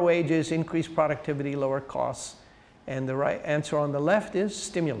 Lower wages, increased productivity, lower costs. And the right answer on the left is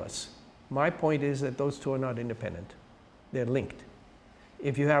stimulus. My point is that those two are not independent. They're linked.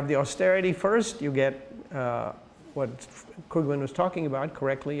 If you have the austerity first, you get what Krugman was talking about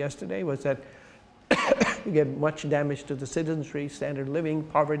correctly yesterday, was that You get much damage to the citizenry, standard of living,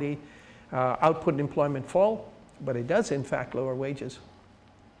 poverty, output and employment fall, but it does in fact lower wages,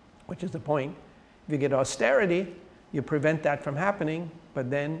 which is the point. If you get austerity, you prevent that from happening, but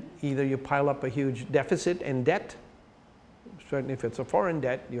then either you pile up a huge deficit and debt. Certainly if it's a foreign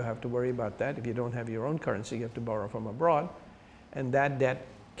debt, you have to worry about that. If you don't have your own currency, you have to borrow from abroad. And that debt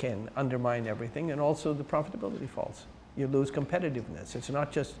can undermine everything, and also the profitability falls. You lose competitiveness. It's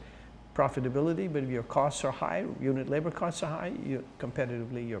not just profitability, but if your costs are high, unit labor costs are high,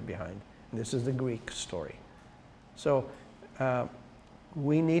 competitively you're behind. And this is the Greek story. So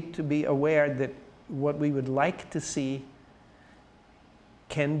we need to be aware that what we would like to see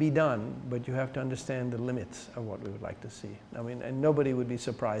can be done, but you have to understand the limits of what we would like to see. I mean, and nobody would be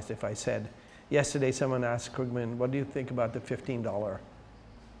surprised if I said, yesterday someone asked Krugman, what do you think about the $15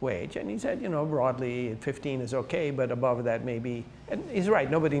 wage? And he said, you know, broadly 15 is okay, but above that maybe, and he's right,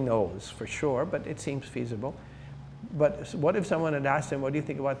 nobody knows for sure, but it seems feasible. But what if someone had asked him, what do you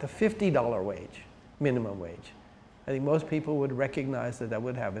think about the $50 wage, minimum wage? I think most people would recognize that that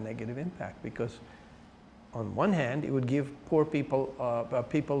would have a negative impact, because on one hand, it would give poor people,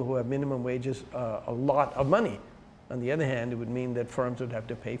 people who have minimum wages, a lot of money. On the other hand, it would mean that firms would have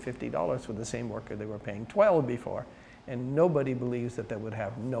to pay $50 for the same worker they were paying $12 before. And nobody believes that that would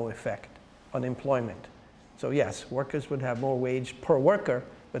have no effect on employment. So yes, workers would have more wage per worker,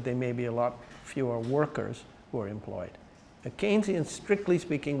 but there may be a lot fewer workers who are employed. A Keynesian, strictly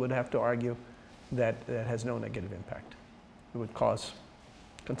speaking, would have to argue that that has no negative impact. It would cause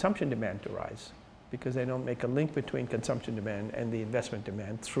consumption demand to rise, because they don't make a link between consumption demand and the investment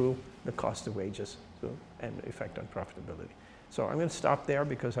demand through the cost of wages, so, and the effect on profitability. So I'm going to stop there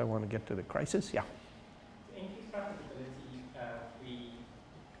because I want to get to the crisis. Yeah. To increase profitability,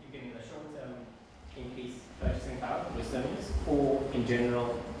 you can in the short term increase purchasing power for Estonians, or in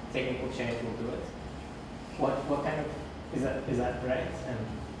general, technical change will do it. What kind of, is that correct? And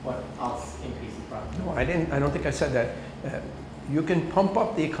what else increases profitability? No, I don't think I said that. You can pump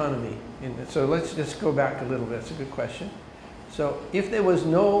up the economy. So let's just go back a little bit. That's a good question. So if there was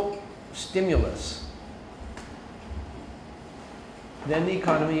no stimulus, then the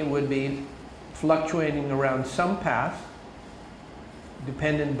economy would be fluctuating around some path,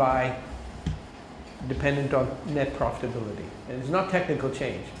 dependent on net profitability. And it's not technical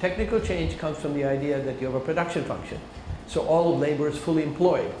change. Technical change comes from the idea that you have a production function. So all of labor is fully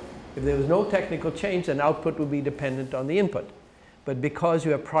employed. If there was no technical change, then output would be dependent on the input. But because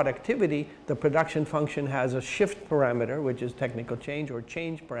you have productivity, the production function has a shift parameter, which is technical change or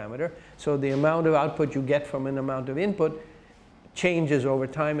change parameter. So the amount of output you get from an amount of input changes over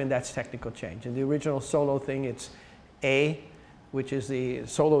time, and that's technical change. In the original Solow thing, it's A, which is the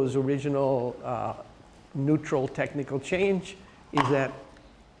Solow's original neutral technical change, is that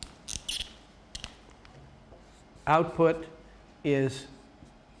output is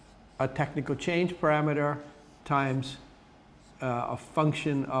a technical change parameter times a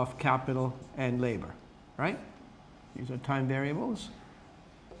function of capital and labor, right? These are time variables.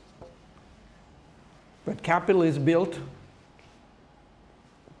 But capital is built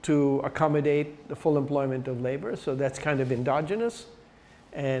to accommodate the full employment of labor, so that's kind of endogenous.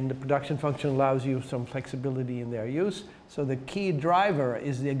 And the production function allows you some flexibility in their use. So the key driver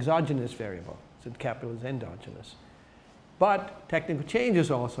is the exogenous variable, so capital is endogenous. But technical change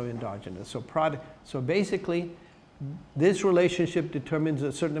is also endogenous. So basically, this relationship determines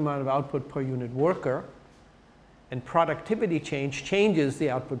a certain amount of output per unit worker, and productivity change changes the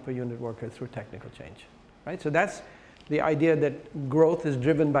output per unit worker through technical change, right? So that's the idea that growth is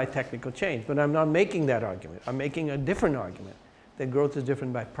driven by technical change. But I'm not making that argument. I'm making a different argument, that growth is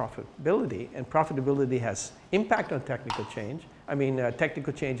driven by profitability, and profitability has impact on technical change. I mean,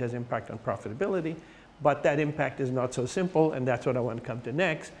 technical change has impact on profitability, but that impact is not so simple, and that's what I want to come to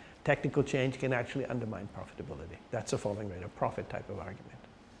next. Technical change can actually undermine profitability. That's a falling rate of profit type of argument.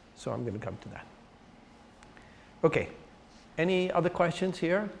 So I'm going to come to that. Okay. Any other questions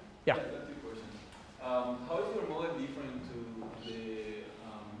here? Yeah. That's a good question. How is your model different to the?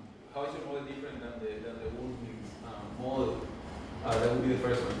 How is your model different than the Goodwin's model? That would be the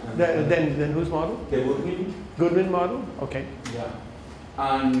first one. Then whose model? The Goodwin. Goodwin model. Okay. Yeah.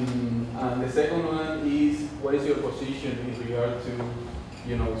 And the second one is, what is your position in regard to,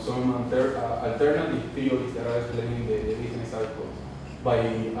 you know, some alternative theories that are explaining the business cycles by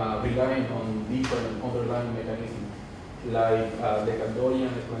relying on different underlying mechanisms, like the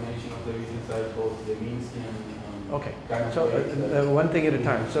Kandorian explanation of the business cycles, the Minskian okay. kind of So one thing at a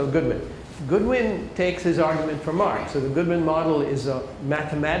time. So Goodwin. Goodwin takes his argument from Marx. So the Goodwin model is a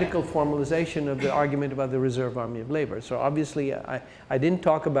mathematical formalization of the argument about the reserve army of labor. So obviously I didn't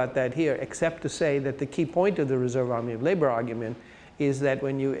talk about that here except to say that the key point of the reserve army of labor argument is that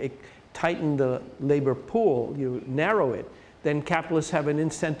when you tighten the labor pool, you narrow it, then capitalists have an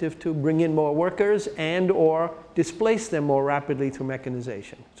incentive to bring in more workers and or displace them more rapidly through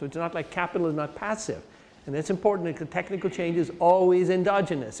mechanization. So it's not like capital is not passive. And that's important because technical change is always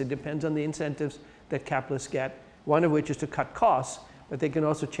endogenous. It depends on the incentives that capitalists get, one of which is to cut costs, but they can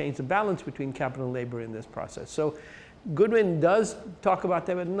also change the balance between capital and labor in this process. So Goodwin does talk about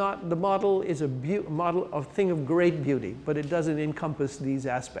that, but not, the model is a model of thing of great beauty, but it doesn't encompass these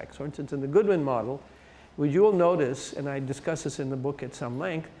aspects. For instance, in the Goodwin model, which you will notice, and I discuss this in the book at some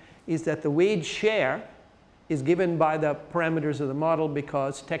length, is that the wage share is given by the parameters of the model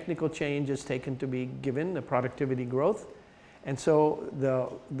because technical change is taken to be given, the productivity growth. And so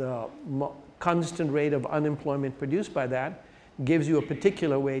the constant rate of unemployment produced by that gives you a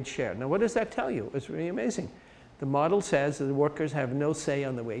particular wage share. Now, what does that tell you? It's really amazing. The model says that the workers have no say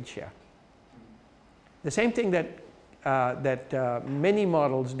on the wage share. The same thing that many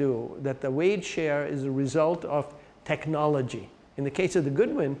models do, that the wage share is a result of technology. In the case of the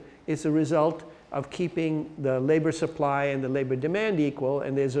Goodwin, it's a result of keeping the labor supply and the labor demand equal,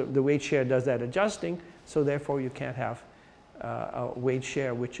 and the wage share does that adjusting, so therefore you can't have a wage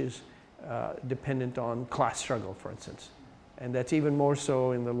share which is dependent on class struggle, for instance. And that's even more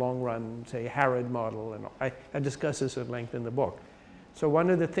so in the long run, say, Harrod model, and I discuss this at length in the book. So one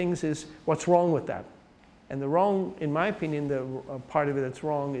of the things is, what's wrong with that? And the wrong, in my opinion, the part of it that's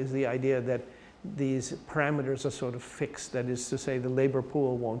wrong is the idea that these parameters are sort of fixed. That is to say, the labor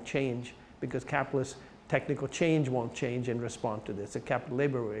pool won't change because capitalist technical change won't change in response to this. The capital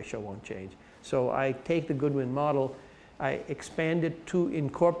labor ratio won't change. So I take the Goodwin model, I expand it to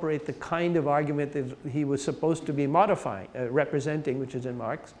incorporate the kind of argument that he was supposed to be modifying, representing, which is in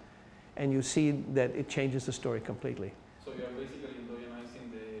Marx, and you see that it changes the story completely. So you're basically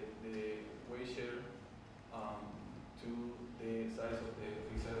endogenizing the wage share to the size of the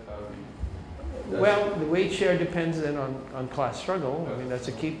reserve army. Well, the wage share depends then on class struggle. I mean, that's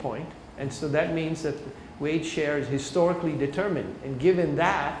a key point. And so that means that wage share is historically determined. And given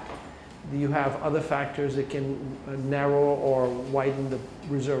that, you have other factors that can narrow or widen the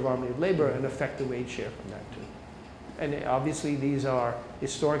reserve army of labor and affect the wage share from that too. And obviously these are,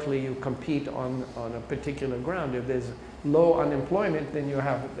 historically you compete on a particular ground. If there's low unemployment, then you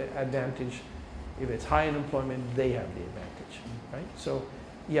have the advantage. If it's high unemployment, they have the advantage, right? So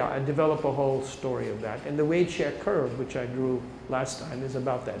yeah, I develop a whole story of that. And the wage share curve, which I drew last time, is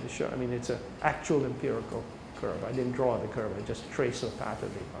about that. I mean, it's an actual empirical curve. I didn't draw the curve, I just traced the path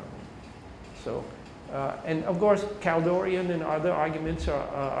of the economy. So, and of course, Kaldorian and other arguments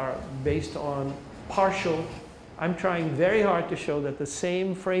are based on partial. I'm trying very hard to show that the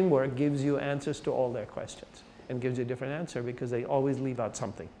same framework gives you answers to all their questions and gives you a different answer because they always leave out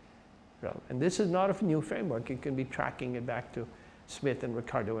something. And this is not a new framework. You can be tracking it back to Smith and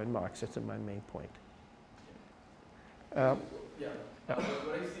Ricardo and Marx. That's my main point. What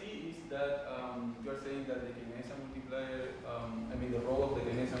I see is that you're saying that the Keynesian multiplier, I mean the role of the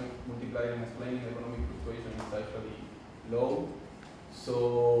Keynesian multiplier in explaining economic fluctuation is actually low.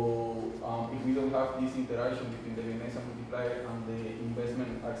 So if we don't have this interaction between the Keynesian multiplier and the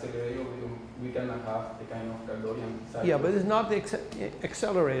investment accelerator, we cannot have the kind of Kaldorian cycle. Yeah, but it's not the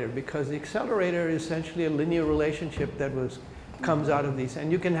accelerator, because the accelerator is essentially a linear relationship that comes out of these.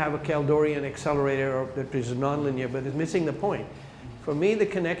 And you can have a Kaldorian accelerator that is nonlinear, but it's missing the point. For me, the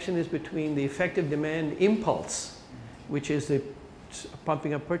connection is between the effective demand impulse, which is the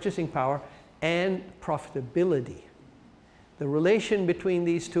pumping up purchasing power, and profitability. The relation between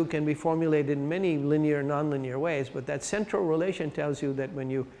these two can be formulated in many linear, nonlinear ways, but that central relation tells you that when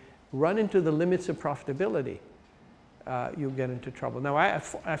you run into the limits of profitability, you get into trouble. Now, I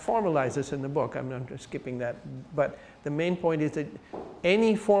formalize this in the book. I'm not skipping that. But the main point is that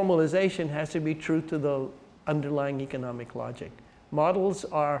any formalization has to be true to the underlying economic logic. Models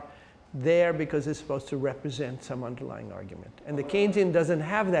are there because it's supposed to represent some underlying argument. And the Keynesian doesn't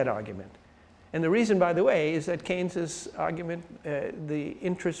have that argument. And the reason, by the way, is that Keynes's argument, the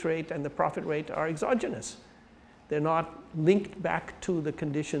interest rate and the profit rate are exogenous. They're not linked back to the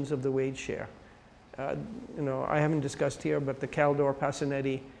conditions of the wage share. You know, I haven't discussed here, but the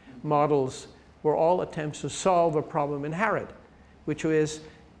Kaldor-Passanetti models were all attempts to solve a problem in Harrod, which is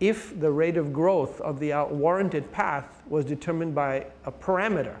if the rate of growth of the warranted path was determined by a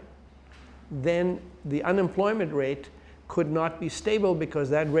parameter, then the unemployment rate could not be stable because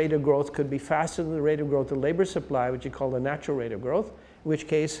that rate of growth could be faster than the rate of growth of labor supply, which you call the natural rate of growth, in which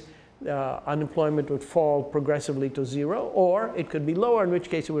case unemployment would fall progressively to 0, or it could be lower, in which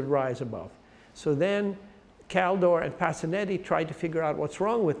case it would rise above. So then Kaldor and Passanetti tried to figure out what's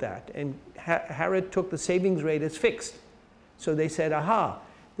wrong with that. And Harrod took the savings rate as fixed. So they said, aha,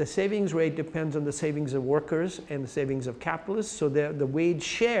 the savings rate depends on the savings of workers and the savings of capitalists. So the wage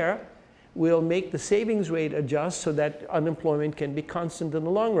share will make the savings rate adjust so that unemployment can be constant in the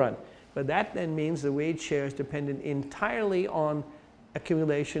long run. But that then means the wage share is dependent entirely on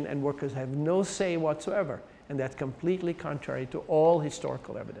accumulation, and workers have no say whatsoever. And that's completely contrary to all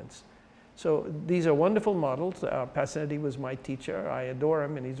historical evidence. So these are wonderful models. Passanetti was my teacher. I adore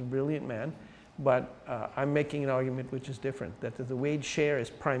him, and he's a brilliant man. But I'm making an argument which is different, that the wage share is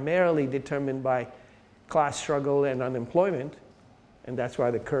primarily determined by class struggle and unemployment. And that's why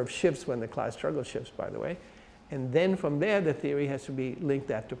the curve shifts when the class struggle shifts, by the way. And then from there, the theory has to be linked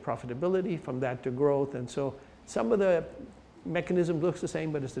that to profitability, from that to growth. And so some of the mechanism looks the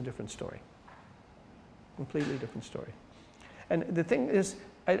same, but it's a different story. Completely different story. And the thing is,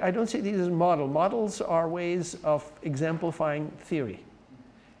 I don't see these as models. Models are ways of exemplifying theory.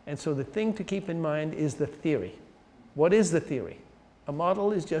 And so the thing to keep in mind is the theory. What is the theory? A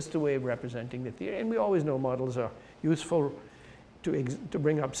model is just a way of representing the theory. And we always know models are useful to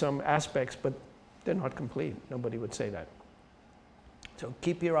bring up some aspects, but they're not complete. Nobody would say that. So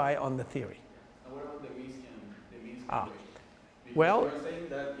keep your eye on the theory. And what about the Minsky Ah. Because Well, you're saying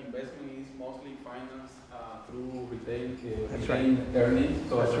that investment is mostly financed through That's retained earnings,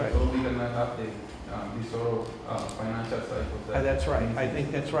 so That's right. so we cannot have this sort of financial cycle. That's right. I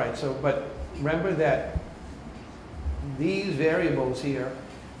think that's right. So, but remember that these variables here,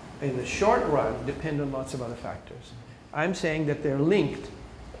 in the short run, depend on lots of other factors. I'm saying that they're linked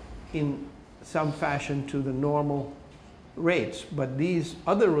in some fashion to the normal rates, but these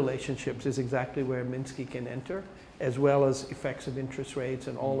other relationships is exactly where Minsky can enter, as well as effects of interest rates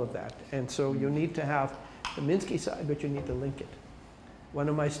and all of that. And so you need to have the Minsky side, but you need to link it. One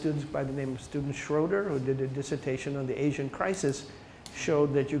of my students by the name of student Schroeder, who did a dissertation on the Asian crisis,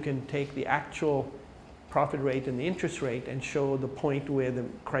 showed that you can take the actual profit rate and the interest rate and show the point where the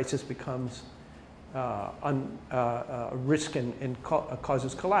crisis becomes risk and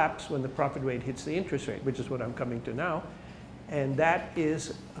causes collapse when the profit rate hits the interest rate, which is what I'm coming to now. And that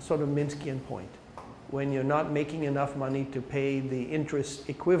is a sort of Minskyan point. When you're not making enough money to pay the interest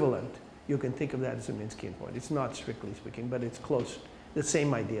equivalent, you can think of that as a Minskyan point. It's not strictly speaking, but it's close. The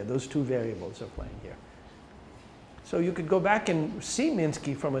same idea. Those two variables are playing here. So you could go back and see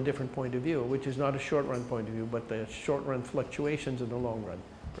Minsky from a different point of view, which is not a short-run point of view, but the short-run fluctuations in the long-run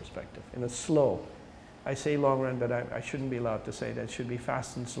perspective, in a slow. I say long-run, but I shouldn't be allowed to say that. It should be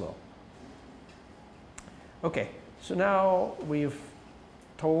fast and slow. Okay, so now we've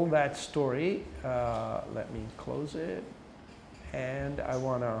told that story. Let me close it. And I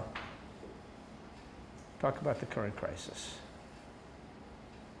want to talk about the current crisis.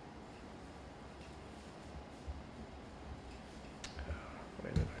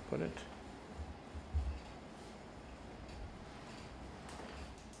 Where did I put it?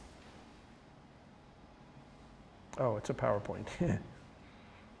 Oh, it's a PowerPoint.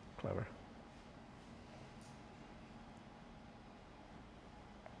 Clever.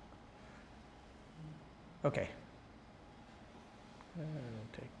 Okay.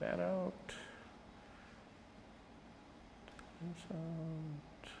 Take that out.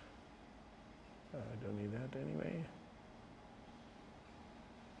 I don't need that anyway.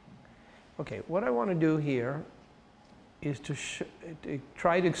 Okay, what I want to do here is to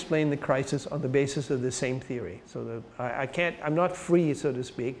try to explain the crisis on the basis of the same theory. So that I'm not free, so to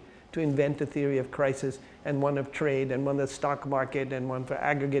speak, to invent a theory of crisis and one of trade and one of the stock market and one for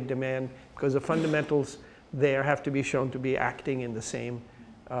aggregate demand, because the fundamentals there have to be shown to be acting in the same,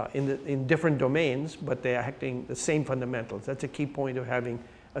 in different domains, but they're acting the same fundamentals. That's a key point of having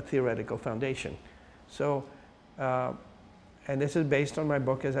a theoretical foundation. So, and this is based on my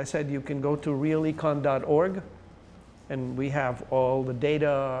book. As I said, you can go to realecon.org, and we have all the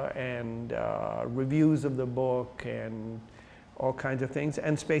data and reviews of the book and all kinds of things,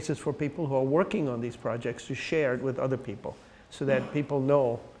 and spaces for people who are working on these projects to share it with other people, so that people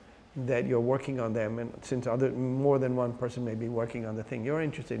know that you're working on them. And since more than one person may be working on the thing you're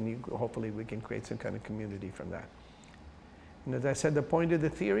interested in, hopefully we can create some kind of community from that. And as I said, the point of the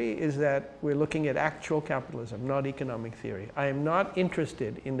theory is that we're looking at actual capitalism, not economic theory. I am not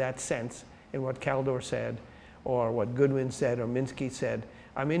interested in that sense in what Kaldor said, or what Goodwin said, or Minsky said.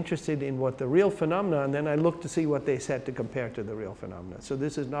 I'm interested in what the real phenomena, and then I look to see what they said to compare to the real phenomena. So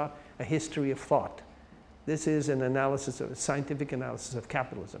this is not a history of thought. This is an analysis, a scientific analysis of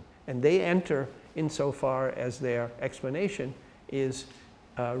capitalism. And they enter insofar as their explanation is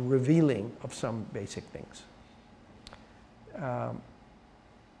revealing of some basic things.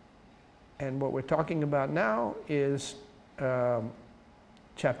 And what we're talking about now is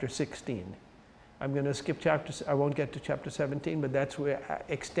chapter 16. I'm going to skip chapters. I won't get to chapter 17, but that's where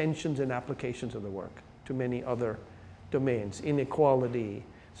extensions and applications of the work to many other domains. Inequality,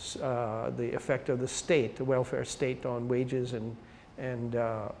 the effect of the state, the welfare state on wages and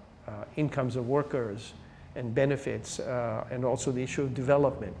incomes of workers and benefits, and also the issue of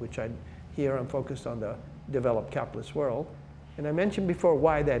development, which here I'm focused on the developed capitalist world. And I mentioned before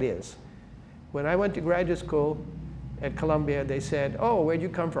why that is. When I went to graduate school at Columbia, they said, oh, where'd you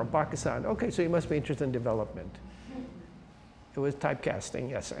come from? Pakistan. Okay, so you must be interested in development. It was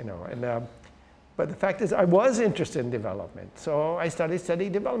typecasting, yes, I know. And, but the fact is, I was interested in development. So I started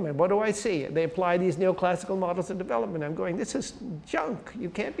studying development. What do I see? They apply these neoclassical models of development. I'm going, this is junk. You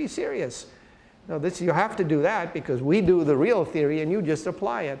can't be serious. No, you have to do that because we do the real theory and you just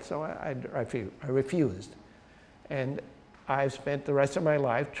apply it. So I refused. And I've spent the rest of my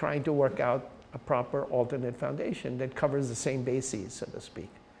life trying to work out a proper alternate foundation that covers the same bases, so to speak.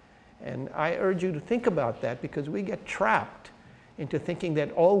 And I urge you to think about that because we get trapped into thinking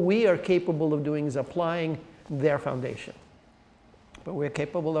that all we are capable of doing is applying their foundation. But we're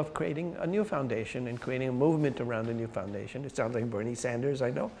capable of creating a new foundation and creating a movement around a new foundation. It sounds like Bernie Sanders,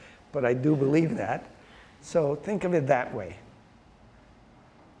 I know, but I do believe that. So think of it that way.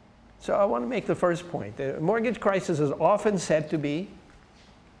 So I want to make the first point. The mortgage crisis is often said to be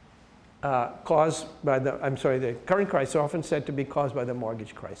caused by the current crisis is often said to be caused by the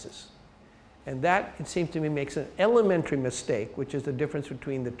mortgage crisis. And that, it seems to me, makes an elementary mistake, which is the difference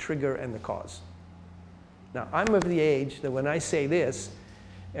between the trigger and the cause. Now, I'm of the age that when I say this,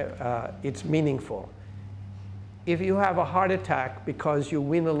 it's meaningful. If you have a heart attack because you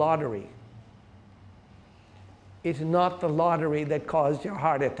win a lottery, it's not the lottery that caused your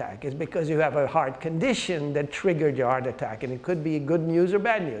heart attack. It's because you have a heart condition that triggered your heart attack. And it could be good news or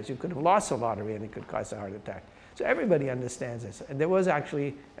bad news. You could have lost a lottery and it could cause a heart attack. So everybody understands this. And there was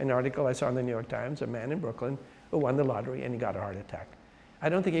actually an article I saw in the New York Times, a man in Brooklyn who won the lottery and he got a heart attack. I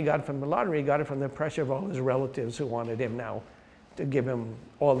don't think he got it from the lottery. He got it from the pressure of all his relatives who wanted him now to give him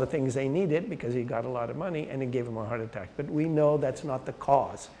all the things they needed because he got a lot of money and it gave him a heart attack. But we know that's not the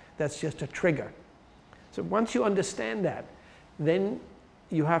cause. That's just a trigger. So once you understand that, then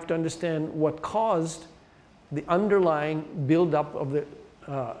you have to understand what caused the underlying buildup of the,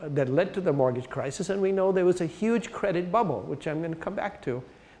 that led to the mortgage crisis. And we know there was a huge credit bubble, which I'm going to come back to,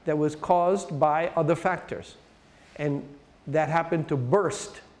 that was caused by other factors. And that happened to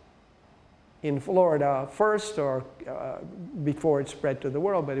burst in Florida first or before it spread to the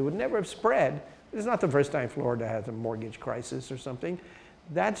world, but it would never have spread. It's not the first time Florida has a mortgage crisis or something.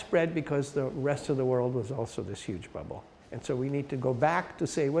 That spread because the rest of the world was also this huge bubble. And so we need to go back to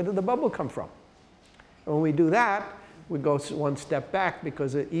say, where did the bubble come from? And when we do that, we go one step back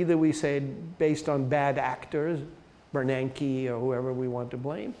because either we say based on bad actors, Bernanke or whoever we want to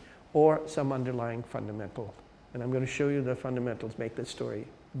blame, or some underlying fundamental. And I'm going to show you the fundamentals make this story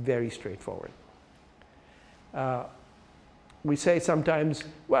very straightforward. We say sometimes,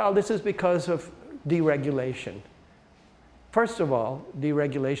 well, this is because of deregulation. First of all,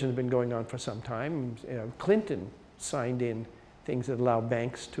 deregulation has been going on for some time. Clinton signed in things that allow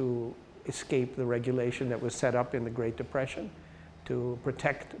banks to escape the regulation that was set up in the Great Depression to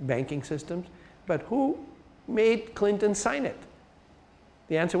protect banking systems. But who made Clinton sign it?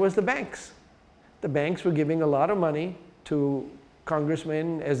 The answer was the banks. The banks were giving a lot of money to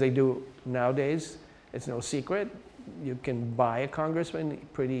congressmen, as they do nowadays. It's no secret. You can buy a congressman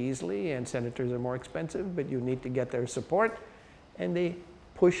pretty easily, and senators are more expensive, but you need to get their support. And they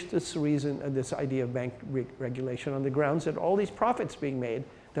pushed this idea of bank regulation on the grounds that all these profits being made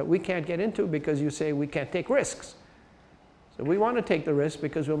that we can't get into because you say we can't take risks. So we want to take the risk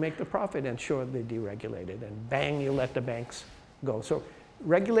because we'll make the profit, and sure, they deregulated, and bang, you let the banks go. So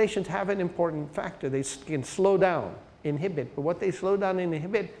regulations have an important factor. They can slow down, inhibit, but what they slow down and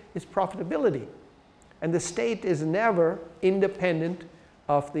inhibit is profitability. And the state is never independent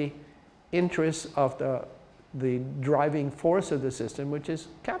of the interests of the driving force of the system, which is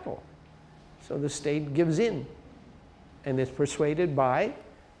capital. So the state gives in and is persuaded by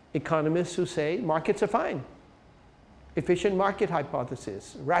economists who say markets are fine. Efficient market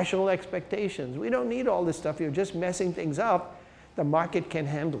hypothesis, rational expectations. We don't need all this stuff. You're just messing things up. The market can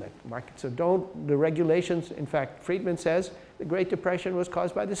handle it. So the regulations, in fact, Friedman says the Great Depression was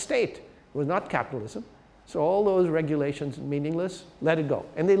caused by the state. It was not capitalism. So all those regulations meaningless, let it go.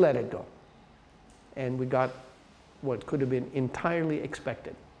 And they let it go. And we got what could have been entirely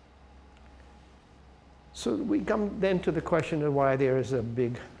expected. So we come then to the question of why there is a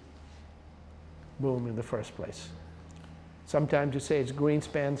big boom in the first place. Sometimes you say it's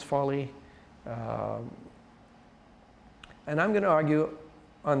Greenspan's folly. And I'm going to argue,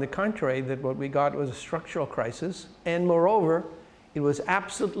 on the contrary, that what we got was a structural crisis. And moreover, it was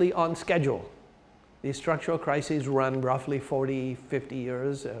absolutely on schedule. These structural crises run roughly 40, 50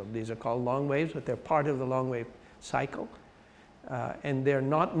 years. These are called long waves, but they're part of the long wave cycle. And they're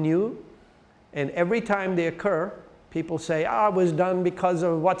not new. And every time they occur, people say, ah, it was done because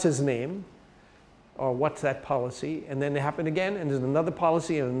of what's his name, or what's that policy. And then they happen again, and there's another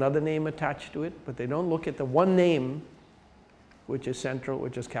policy and another name attached to it. But they don't look at the one name, which is central,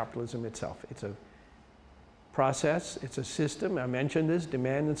 which is capitalism itself. It's a process, it's a system. I mentioned this,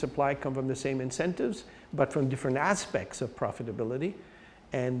 demand and supply come from the same incentives, but from different aspects of profitability.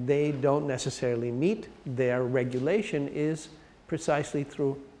 And they don't necessarily meet. Their regulation is precisely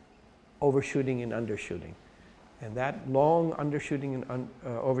through overshooting and undershooting. And that long undershooting and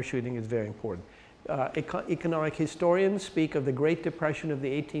overshooting is very important. Economic historians speak of the Great Depression of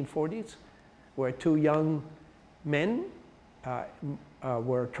the 1840s, where two young men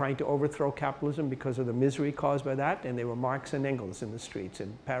were trying to overthrow capitalism because of the misery caused by that, and they were Marx and Engels in the streets.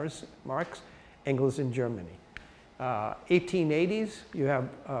 In Paris, Marx, Engels in Germany. 1880s, you have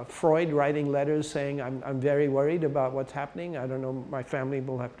Freud writing letters saying, I'm very worried about what's happening. I don't know, my family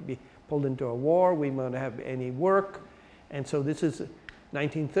will have to be pulled into a war. We won't have any work. And so this is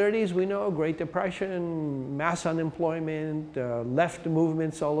 1930s, we know, Great Depression, mass unemployment, left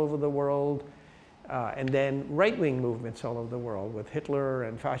movements all over the world, and then right-wing movements all over the world with Hitler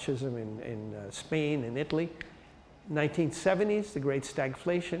and fascism in Spain and Italy. 1970s, the great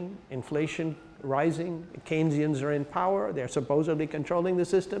stagflation, inflation rising, Keynesians are in power, they're supposedly controlling the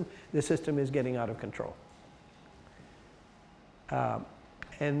system is getting out of control.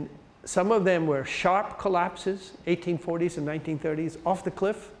 And some of them were sharp collapses, 1840s and 1930s, off the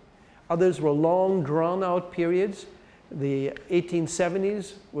cliff. Others were long, drawn-out periods. The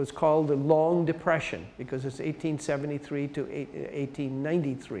 1870s was called the Long Depression because it's 1873 to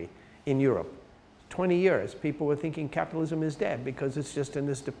 1893 in Europe. 20 years, people were thinking capitalism is dead because it's just in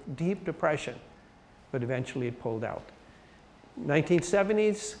this deep depression, but eventually it pulled out.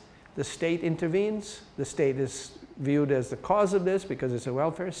 1970s, the state intervenes. The state is viewed as the cause of this because it's a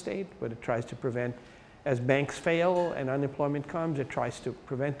welfare state, but it tries to prevent, as banks fail and unemployment comes, it tries to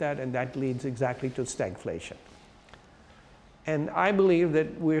prevent that, and that leads exactly to stagflation. And I believe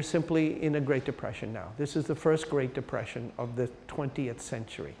that we're simply in a Great Depression now. This is the first Great Depression of the 20th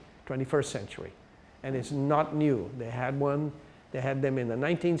century, 21st century. And it's not new. They had one, they had them in the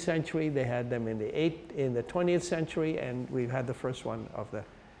 19th century, they had them in the 20th century, and we've had the first one of the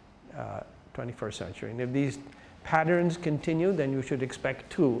 21st century. And if these patterns continue, then you should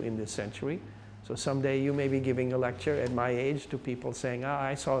expect two in this century. So someday you may be giving a lecture at my age to people saying, ah,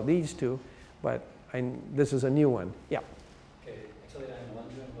 I saw these two, but this is a new one. Yeah. Okay, actually I'm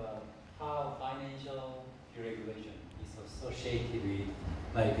wondering about how financial deregulation is associated with,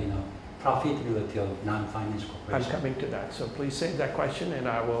 like, profitability of non-financial corporations. I'm coming to that. So please save that question and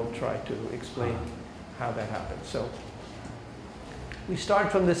I will try to explain how that happens. So we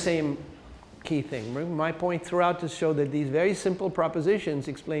start from the same key thing. My point throughout is to show that these very simple propositions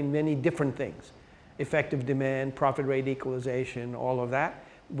explain many different things. Effective demand, profit rate equalization, all of that,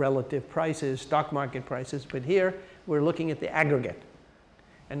 relative prices, stock market prices. But here we're looking at the aggregate.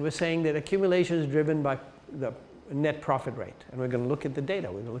 And we're saying that accumulation is driven by the net profit rate. And we're going to look at the data.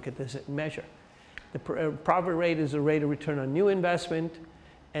 We're going to look at this measure. The profit rate is the rate of return on new investment.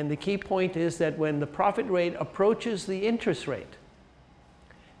 And the key point is that when the profit rate approaches the interest rate,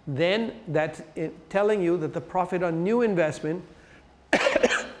 then that's telling you that the profit on new investment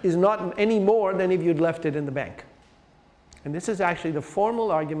is not any more than if you'd left it in the bank. And this is actually the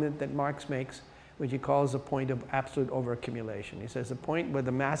formal argument that Marx makes, which he calls the point of absolute overaccumulation. He says the point where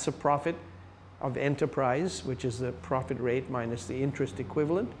the massive profit of enterprise, which is the profit rate minus the interest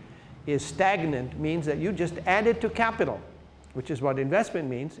equivalent, is stagnant, means that you just added to capital, which is what investment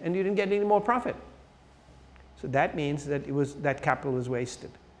means, and you didn't get any more profit. So that means that that capital is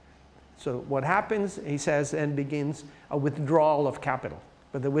wasted. So what happens, he says, then begins a withdrawal of capital.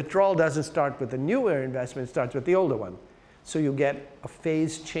 But the withdrawal doesn't start with the newer investment, it starts with the older one. So you get a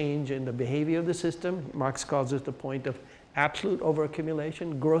phase change in the behavior of the system. Marx calls it the point of absolute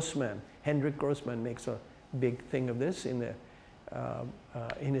overaccumulation. Hendrik Grossman makes a big thing of this in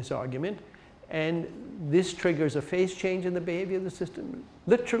his argument. And this triggers a phase change in the behavior of the system,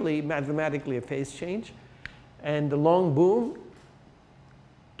 literally, mathematically a phase change. And the long boom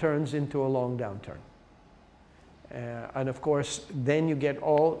turns into a long downturn. And of course, then you get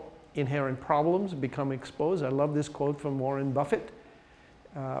all inherent problems become exposed. I love this quote from Warren Buffett,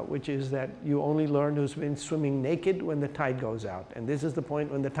 which is that you only learn who's been swimming naked when the tide goes out. And this is the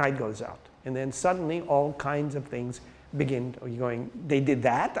point when the tide goes out. And then suddenly all kinds of things begin. You're going, they did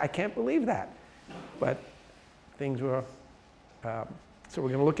that? I can't believe that. But things were, so we're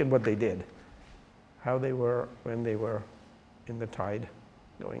going to look at what they did, how they were when they were in the tide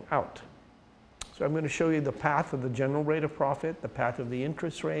going out. So I'm going to show you the path of the general rate of profit, the path of the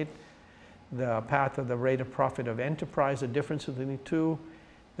interest rate, the path of the rate of profit of enterprise, the difference between the two,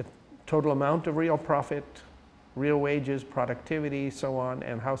 the total amount of real profit, real wages, productivity, so on,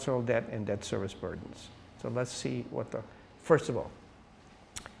 and household debt and debt service burdens. So let's see what the, first of all,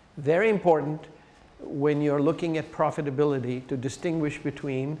 very important when you're looking at profitability to distinguish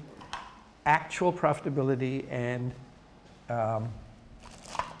between actual profitability and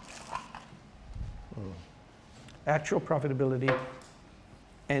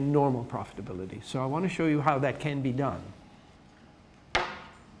normal profitability. So I want to show you how that can be done.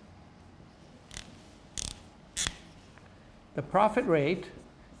 The profit rate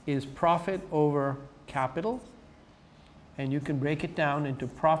is profit over capital, and you can break it down into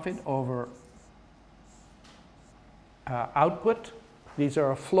profit over output. These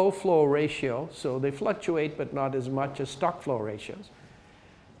are a flow-flow ratio, so they fluctuate but not as much as stock flow ratios.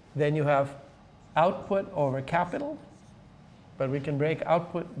 Then you have output over capital, but we can break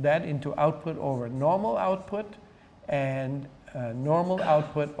that into output over normal output and normal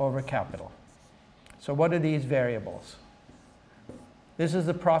output over capital. So what are these variables? This is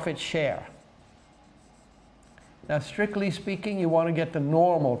the profit share. Now, strictly speaking, you want to get the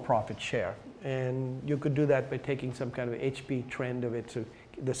normal profit share. And you could do that by taking some kind of HP trend of it to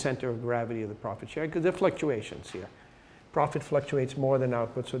the center of gravity of the profit share, because there are fluctuations here. Profit fluctuates more than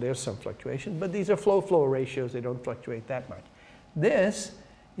output, so there's some fluctuation. But these are flow-flow ratios. They don't fluctuate that much. This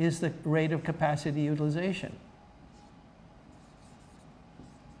is the rate of capacity utilization.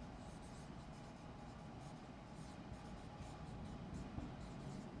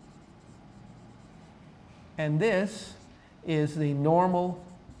 And this is the normal,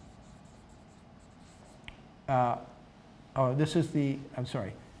 this is the,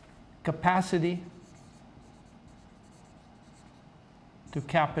 capacity to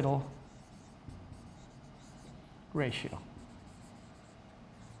capital ratio.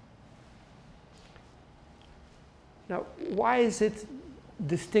 Now, why is its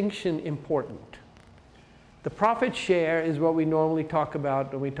distinction important? The profit share is what we normally talk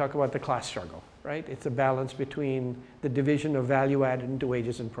about when we talk about the class struggle, right? It's a balance between the division of value added into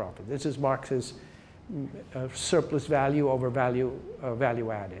wages and profit. This is Marx's surplus value over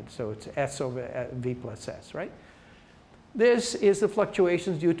value added. So it's S over V plus S, right? This is the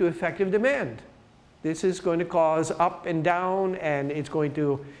fluctuations due to effective demand. This is going to cause up and down, and it's going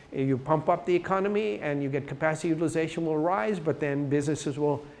to, you pump up the economy and you get capacity utilization will rise, but then businesses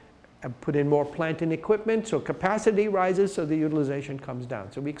will put in more plant and equipment, so capacity rises, so the utilization comes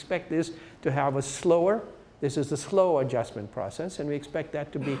down. So we expect this to have a slower, this is the slow adjustment process, and we expect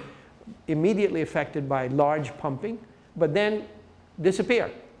that to be immediately affected by large pumping, but then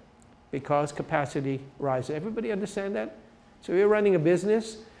disappear because capacity rises. Everybody understand that? So you're running a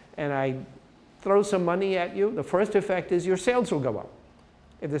business and I throw some money at you, the first effect is your sales will go up.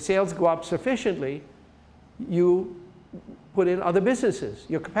 If the sales go up sufficiently, you put in other businesses.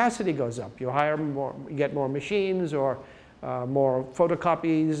 Your capacity goes up. You hire more, you get more machines or more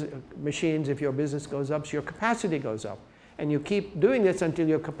photocopies machines if your business goes up, so your capacity goes up. And you keep doing this until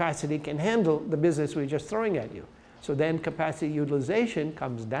your capacity can handle the business we're just throwing at you. So then capacity utilization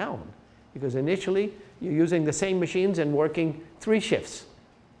comes down because initially you're using the same machines and working 3 shifts.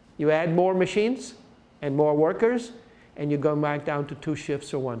 You add more machines and more workers, and you go back down to 2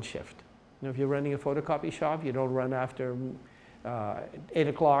 shifts or 1 shift. Now, if you're running a photocopy shop, you don't run after 8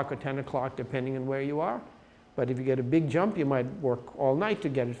 o'clock or 10 o'clock, depending on where you are. But if you get a big jump, you might work all night to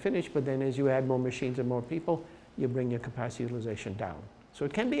get it finished, but then as you add more machines and more people, you bring your capacity utilization down. So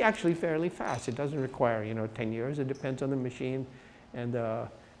it can be actually fairly fast. It doesn't require, 10 years. It depends on the machine. And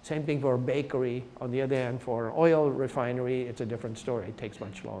same thing for a bakery. On the other hand, for an oil refinery, it's a different story. It takes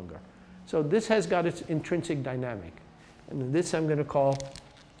much longer. So this has got its intrinsic dynamic. And this I'm going to call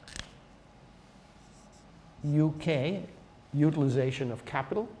UK, utilization of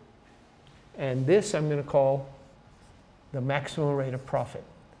capital. And this I'm going to call the maximum rate of profit,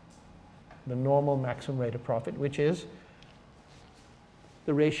 the normal maximum rate of profit, which is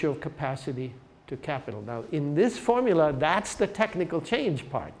the ratio of capacity to capital. Now, in this formula, that's the technical change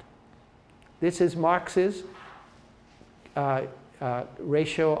part. This is Marx's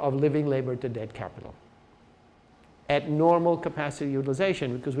ratio of living labor to dead capital. at normal capacity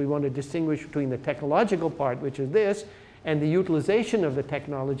utilization, because we want to distinguish between the technological part, which is this, and the utilization of the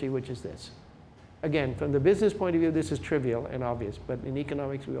technology, which is this. Again, from the business point of view, this is trivial and obvious, but in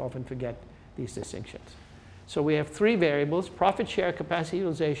economics, we often forget these distinctions. So we have three variables: profit share, capacity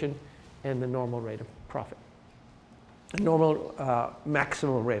utilization, and the normal rate of profit. The normal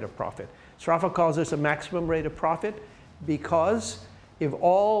maximum rate of profit. Sraffa calls this a maximum rate of profit because if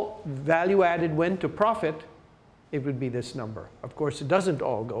all value added went to profit, it would be this number. Of course, it doesn't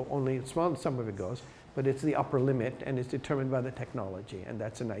all go, only a small some of it goes, but it's the upper limit and it's determined by the technology, and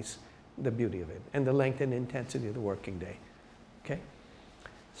that's the beauty of it, and the length and intensity of the working day. Okay?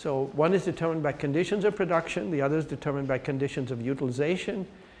 So one is determined by conditions of production, the other is determined by conditions of utilization,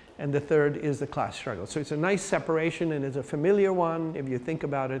 and the third is the class struggle. So it's a nice separation, and it's a familiar one if you think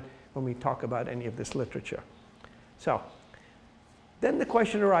about it when we talk about any of this literature. So then the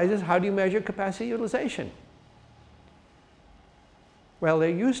question arises, how do you measure capacity utilization? Well, there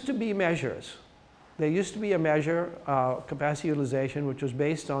used to be measures. There used to be a measure of capacity utilization which was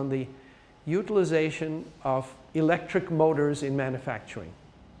based on the utilization of electric motors in manufacturing.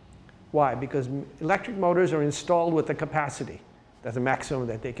 Why? Because electric motors are installed with the capacity. That's the maximum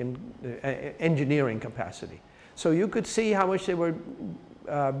that they can, engineering capacity. So you could see how much they were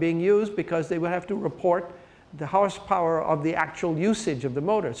being used because they would have to report the horsepower of the actual usage of the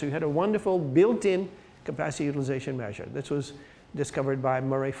motor. So you had a wonderful built-in capacity utilization measure. This was discovered by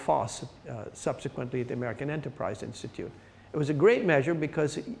Murray Foss, subsequently at the American Enterprise Institute. It was a great measure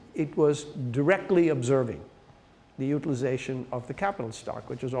because it was directly observing the utilization of the capital stock,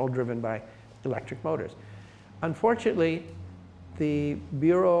 which was all driven by electric motors. Unfortunately, the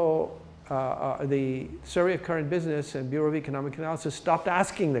Bureau, the Survey of Current Business and Bureau of Economic Analysis stopped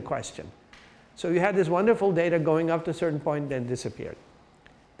asking the question. So you had this wonderful data going up to a certain point, then disappeared.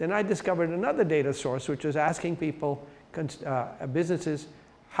 Then I discovered another data source, which was asking people, businesses,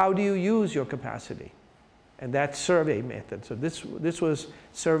 how do you use your capacity? And that survey method. So this was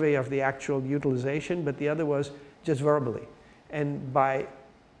survey of the actual utilization, but the other was just verbally. And by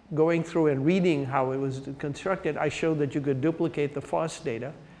going through and reading how it was constructed, I showed that you could duplicate the Foss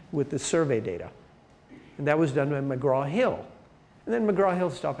data with the survey data. And that was done by McGraw-Hill. And then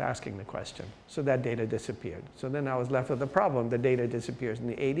McGraw-Hill stopped asking the question. So that data disappeared. So then I was left with a problem. The data disappears in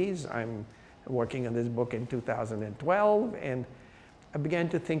the 80s. I'm working on this book in 2012. And I began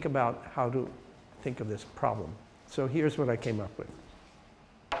to think about how to think of this problem. So here's what I came up with.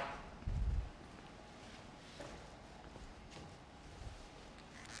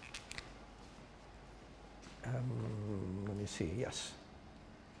 Let me see, yes.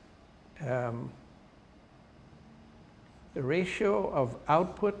 The ratio of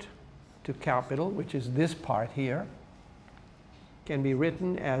output to capital, which is this part here, can be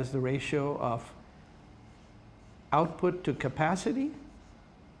written as the ratio of output to capacity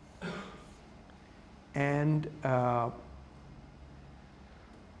and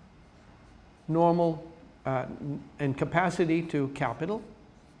normal and capacity to capital.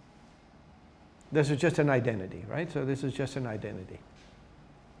 This is just an identity, right? So this is just an identity.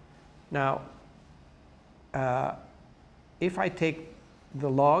 Now, if I take the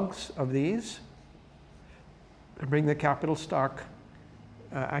logs of these and bring the capital stock,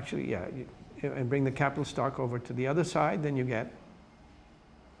 and bring the capital stock over to the other side, then you get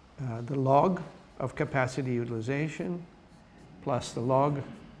the log of capacity utilization plus the log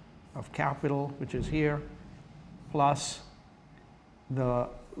of capital, which is here, plus the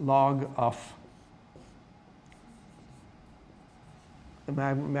log of the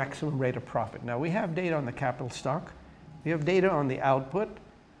maximum rate of profit. Now we have data on the capital stock. We have data on the output.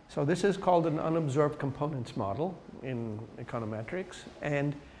 So this is called an unobserved components model in econometrics.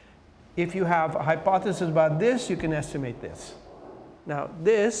 And if you have a hypothesis about this, you can estimate this. Now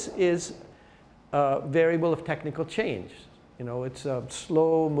this is a variable of technical change. You know, it's a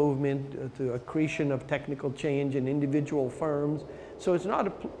slow movement to accretion of technical change in individual firms. So it's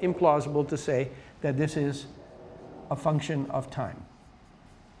not implausible to say that this is a function of time.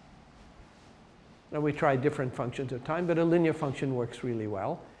 Now we try different functions of time, but a linear function works really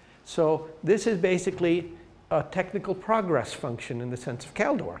well. So this is basically a technical progress function in the sense of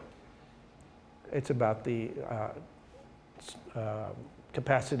Kaldor. It's about the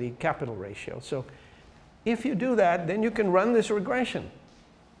capacity capital ratio. So if you do that, then you can run this regression.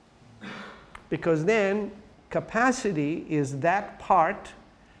 Because then capacity is that part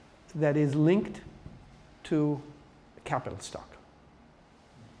that is linked to capital stock.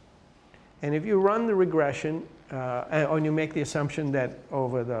 And if you run the regression, and you make the assumption that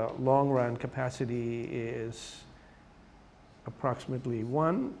over the long run capacity is approximately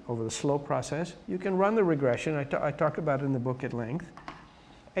 1 over the slow process. You can run the regression. I talk about it in the book at length.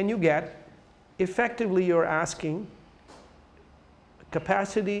 And you get, effectively you're asking,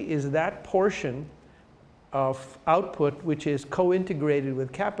 capacity is that portion of output which is co-integrated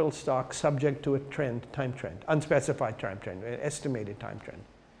with capital stock subject to a trend, time trend, unspecified time trend, an estimated time trend.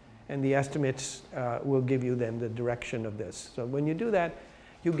 And the estimates will give you then the direction of this. So when you do that,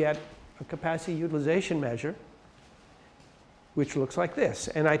 you get a capacity utilization measure which looks like this.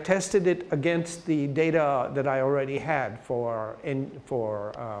 And I tested it against the data that I already had for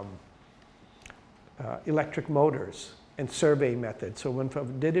electric motors and survey methods. So when I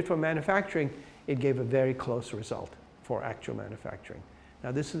did it for manufacturing, it gave a very close result for actual manufacturing.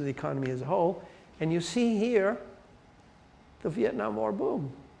 Now this is the economy as a whole. And you see here the Vietnam War boom.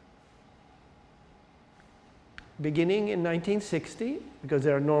 Beginning in 1960, because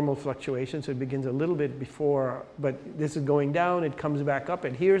there are normal fluctuations, so it begins a little bit before, but this is going down, it comes back up,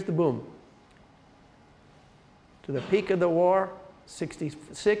 and here's the boom. To the peak of the war,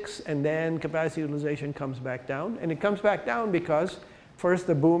 66, and then capacity utilization comes back down. And it comes back down because first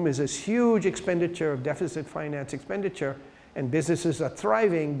the boom is this huge expenditure of deficit finance expenditure, and businesses are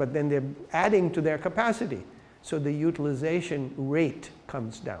thriving, but then they're adding to their capacity. So the utilization rate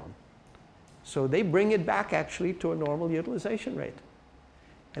comes down. So they bring it back actually to a normal utilization rate.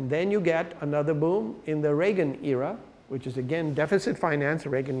 And then you get another boom in the Reagan era, which is again deficit finance.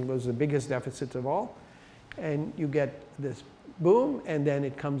 Reagan was the biggest deficit of all. And you get this boom, and then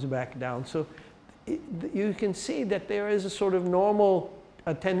it comes back down. So you can see that there is a sort of normal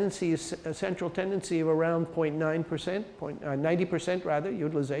tendency, a central tendency of around 0.9%, 90% rather,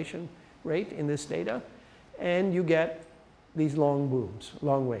 utilization rate in this data. And you get these long booms,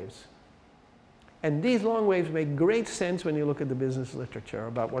 long waves. And these long waves make great sense when you look at the business literature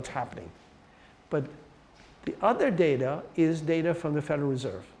about what's happening. But the other data is data from the Federal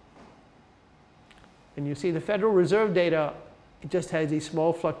Reserve. And you see the Federal Reserve data, it just has these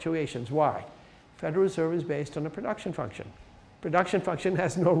small fluctuations. Why? Federal Reserve is based on a production function. Production function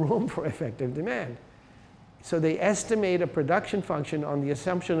has no room for effective demand. So they estimate a production function on the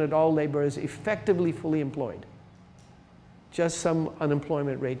assumption that all labor is effectively fully employed. Just some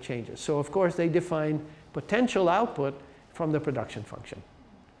unemployment rate changes. So of course they define potential output from the production function.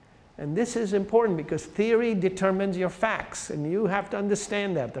 And this is important because theory determines your facts, and you have to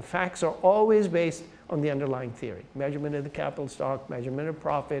understand that. The facts are always based on the underlying theory. Measurement of the capital stock, measurement of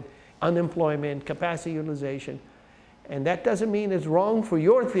profit, unemployment, capacity utilization. And that doesn't mean it's wrong for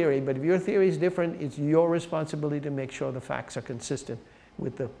your theory, but if your theory is different, it's your responsibility to make sure the facts are consistent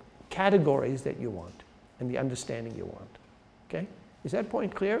with the categories that you want and the understanding you want. Okay? Is that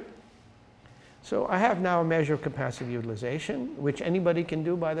point clear? So I have now a measure of capacity utilization, which anybody can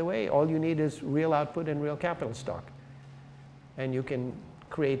do, by the way. All you need is real output and real capital stock. And you can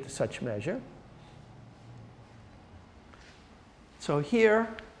create such measure. So here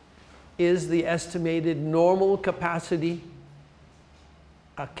is the estimated normal capacity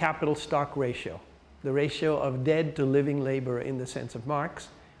capital stock ratio, the ratio of dead to living labor in the sense of Marx,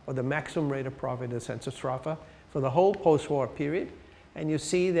 or the maximum rate of profit in the sense of Straffa, for the whole post-war period. And you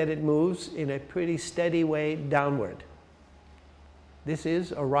see that it moves in a pretty steady way downward. This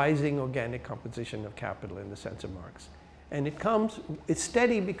is a rising organic composition of capital in the sense of Marx. And it's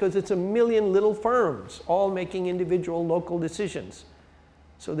steady because it's a million little firms all making individual local decisions.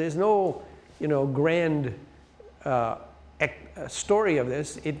 So there's no, grand story of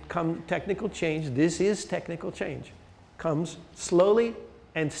this. Technical change, this is technical change, comes slowly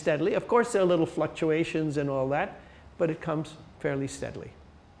and steadily. Of course, there are little fluctuations and all that, but it comes fairly steadily.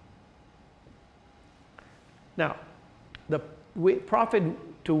 Now, the profit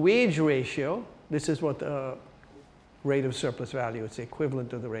to wage ratio, this is what the rate of surplus value, it's the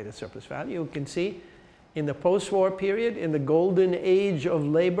equivalent of the rate of surplus value. You can see in the post-war period, in the golden age of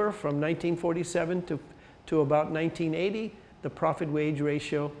labor from 1947 to about 1980, the profit-wage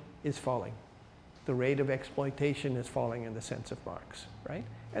ratio is falling. The rate of exploitation is falling in the sense of Marx, right?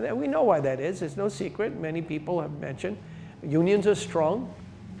 And we know why that is. It's no secret. Many people have mentioned unions are strong.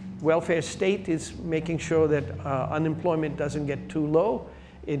 Welfare state is making sure that unemployment doesn't get too low.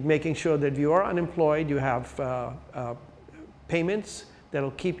 It's making sure that if you are unemployed, you have payments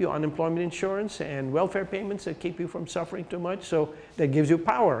that'll keep you unemployment insurance and welfare payments that keep you from suffering too much. So that gives you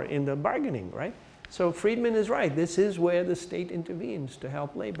power in the bargaining, right? So Friedman is right. This is where the state intervenes to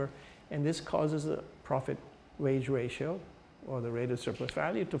help labor. And this causes the profit-wage ratio, or the rate of surplus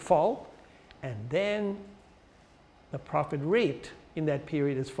value, to fall. And then the profit rate in that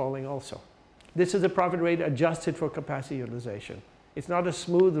period is falling also. This is the profit rate adjusted for capacity utilization. It's not a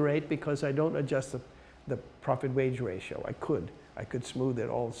smooth rate because I don't adjust the profit-wage ratio. I could smooth it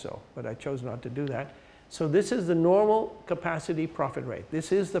also, but I chose not to do that. So this is the normal capacity profit rate.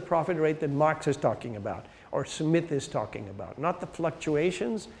 This is the profit rate that Marx is talking about, or Smith is talking about. Not the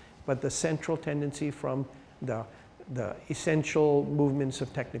fluctuations, but the central tendency from the essential movements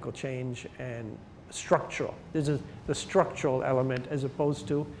of technical change and structural. This is the structural element as opposed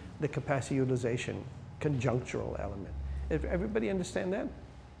to the capacity utilization conjunctural element. Everybody understand that?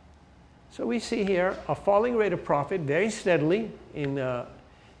 So we see here a falling rate of profit very steadily in a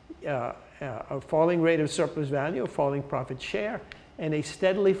falling rate of surplus value, a falling profit share, and a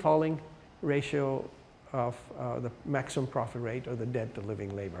steadily falling ratio of the maximum profit rate or the debt to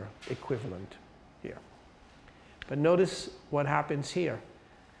living labor equivalent here. But notice what happens here.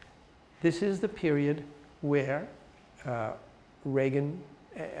 This is the period where Reagan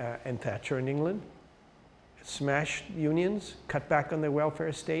and Thatcher in England smashed unions, cut back on the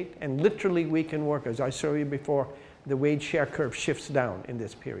welfare state, and literally weakened workers. I showed you before, the wage share curve shifts down in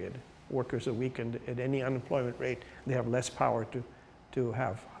this period. Workers are weakened at any unemployment rate. They have less power to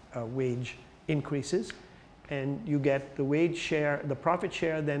have wage increases. And you get the wage share, the profit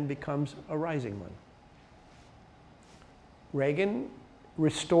share then becomes a rising one. Reagan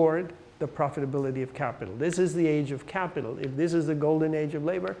restored the profitability of capital. This is the age of capital. If this is the golden age of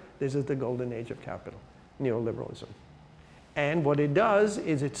labor, this is the golden age of capital, neoliberalism. And what it does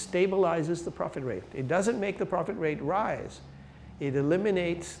is it stabilizes the profit rate. It doesn't make the profit rate rise. It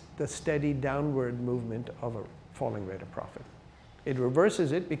eliminates the steady downward movement of a falling rate of profit. It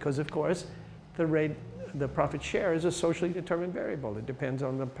reverses it because, of course, the profit share is a socially determined variable. It depends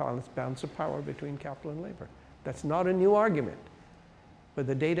on the balance of power between capital and labor. That's not a new argument. But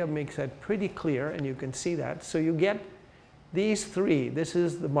the data makes that pretty clear, and you can see that. So you get these three. This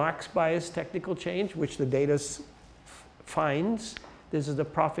is the Marx bias technical change, which the data finds. This is the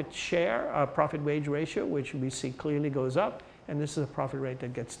profit share, profit wage ratio, which we see clearly goes up. And this is a profit rate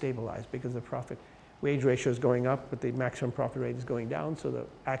that gets stabilized because the profit wage ratio is going up, but the maximum profit rate is going down. So the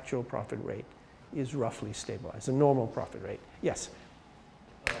actual profit rate is roughly stabilized, a normal profit rate. Yes?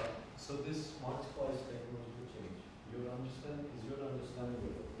 So this Marx bias technological change, is your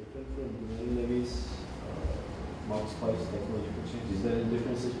understanding different from Levy's Marx bias technological change? Is there any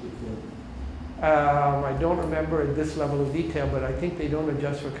differences between? I don't remember at this level of detail, but I think they don't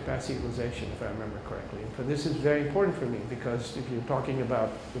adjust for capacity utilization, if I remember correctly. And this is very important for me, because if you're talking about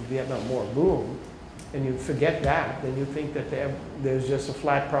the Vietnam War boom, and you forget that, then you think that there's just a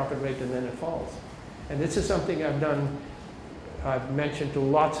flat profit rate and then it falls. And this is something I've mentioned to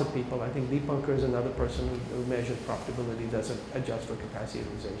lots of people. I think Deepankar is another person who measures profitability, doesn't adjust for capacity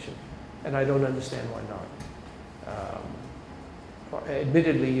utilization. And I don't understand why not.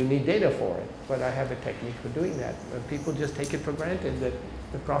 Admittedly, you need data for it, but I have a technique for doing that. People just take it for granted that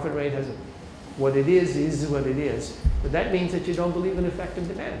the profit rate has what it is what it is. But that means that you don't believe in effective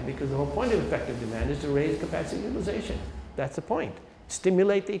demand, because the whole point of effective demand is to raise capacity utilization. That's the point.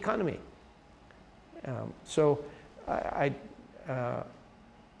 Stimulate the economy.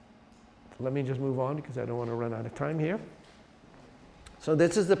 Let me just move on, because I don't want to run out of time here. So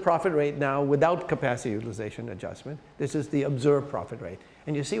this is the profit rate now without capacity utilization adjustment. This is the observed profit rate.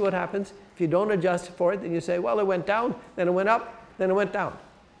 And you see what happens? If you don't adjust for it, then you say, well, it went down, then it went up, then it went down.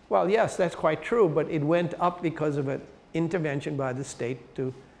 Well, yes, that's quite true, but it went up because of an intervention by the state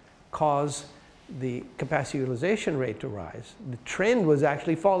to cause the capacity utilization rate to rise. The trend was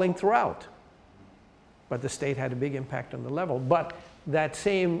actually falling throughout, but the state had a big impact on the level. But that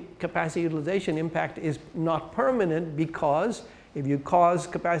same capacity utilization impact is not permanent, because if you cause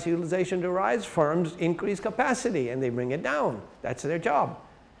capacity utilization to rise, firms increase capacity and they bring it down. That's their job.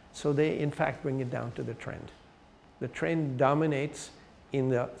 So they, in fact, bring it down to the trend. The trend dominates in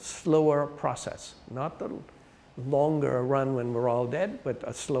the slower process, not the longer run when we're all dead, but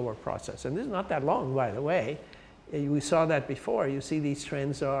a slower process. And this is not that long, by the way. We saw that before. You see these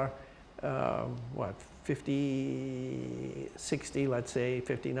trends are, 50, 60, let's say,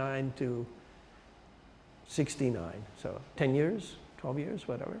 59 to 69. So 10 years, 12 years,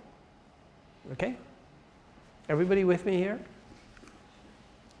 whatever. Okay? Everybody with me here?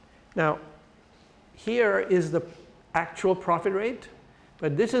 Now, here is the actual profit rate,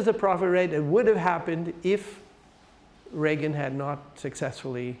 but this is the profit rate that would have happened if Reagan had not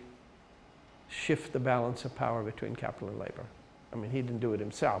successfully shifted the balance of power between capital and labor. I mean, he didn't do it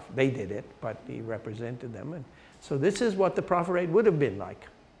himself. They did it, but he represented them. And so this is what the profit rate would have been like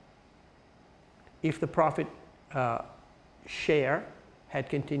if the profit share had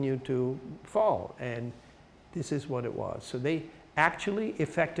continued to fall. And this is what it was. So they actually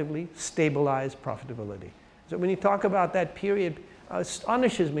effectively stabilized profitability. So when you talk about that period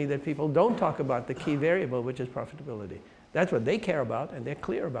astonishes me that people don't talk about the key variable, which is profitability. That's what they care about, and they're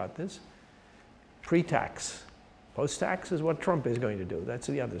clear about this. Pre-tax. Post-tax is what Trump is going to do. That's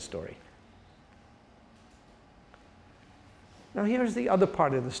the other story. Now here's the other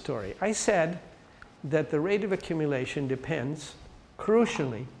part of the story. I said that the rate of accumulation depends,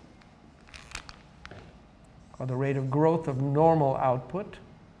 crucially, on the rate of growth of normal output,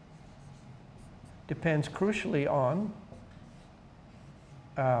 depends crucially on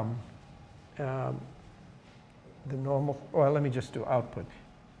the normal, well, let me just do output.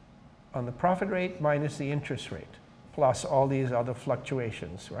 On the profit rate minus the interest rate, plus all these other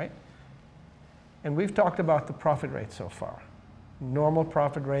fluctuations, right? And we've talked about the profit rate so far. Normal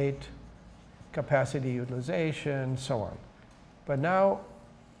profit rate, capacity utilization, so on. But now,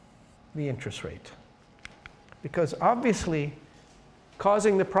 the interest rate. Because obviously,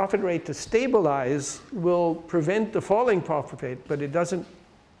 causing the profit rate to stabilize will prevent the falling profit rate, but it doesn't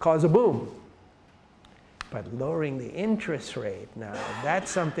cause a boom. But lowering the interest rate now,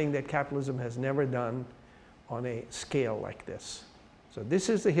 that's something that capitalism has never done on a scale like this. So this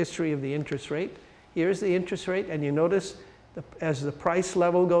is the history of the interest rate. Here's the interest rate, and you notice as the price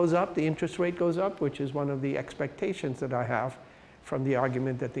level goes up, the interest rate goes up, which is one of the expectations that I have from the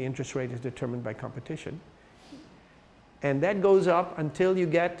argument that the interest rate is determined by competition. And that goes up until you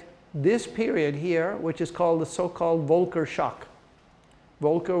get this period here, which is called the so-called Volcker shock.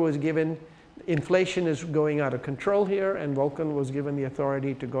 Volcker was given, inflation is going out of control here, and Volcker was given the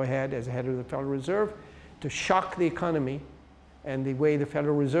authority to go ahead as head of the Federal Reserve to shock the economy. And the way the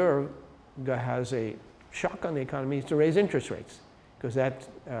Federal Reserve has a shock on the economy is to raise interest rates, because that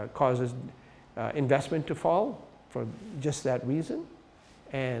causes investment to fall for just that reason,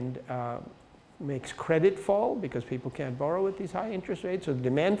 and makes credit fall because people can't borrow at these high interest rates. So the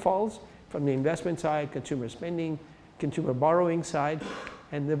demand falls from the investment side, consumer spending, consumer borrowing side,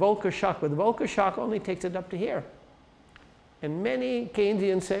 and the Volcker shock. But the Volcker shock only takes it up to here. And many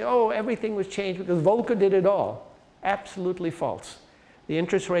Keynesians say, oh, everything was changed because Volcker did it all. Absolutely false. The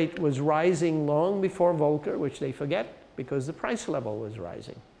interest rate was rising long before Volcker, which they forget, because the price level was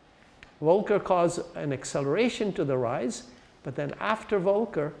rising. Volcker caused an acceleration to the rise, but then after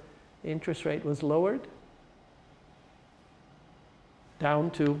Volcker, the interest rate was lowered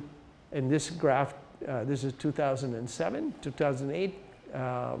down to, in this graph, this is 2007, 2008,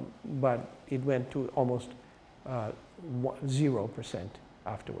 but it went to almost 0%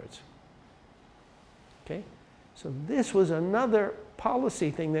 afterwards. Okay? So this was another policy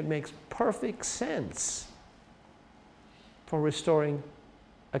thing that makes perfect sense for restoring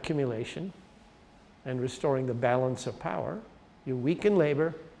accumulation and restoring the balance of power. You weaken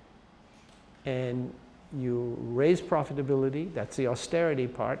labor and you raise profitability, that's the austerity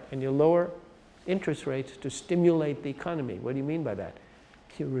part, and you lower interest rates to stimulate the economy. What do you mean by that?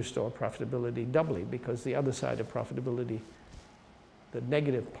 You restore profitability doubly, because the other side of profitability, the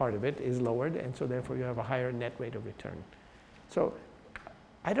negative part of it, is lowered, and so therefore you have a higher net rate of return. So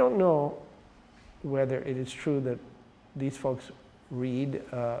I don't know whether it is true that these folks read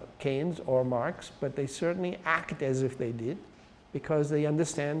Keynes or Marx, but they certainly act as if they did, because they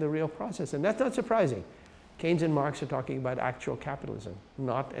understand the real process. And that's not surprising. Keynes and Marx are talking about actual capitalism,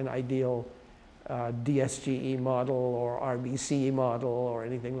 not an ideal DSGE model or RBC model or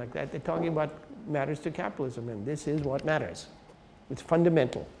anything like that. They're talking about matters to capitalism, and this is what matters. It's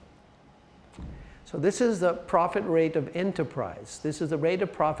fundamental. So this is the profit rate of enterprise. This is the rate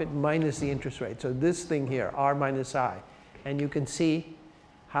of profit minus the interest rate. So this thing here, R minus I. And you can see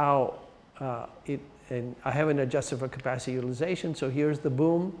how and I haven't adjusted for capacity utilization. So here's the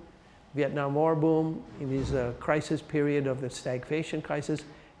boom, Vietnam War boom. It is a crisis period of the stagflation crisis.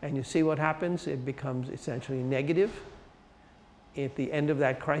 And you see what happens. It becomes essentially negative at the end of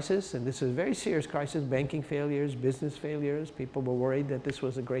that crisis. And this is a very serious crisis, banking failures, business failures. People were worried that this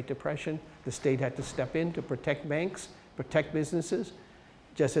was a Great Depression. The state had to step in to protect banks, protect businesses,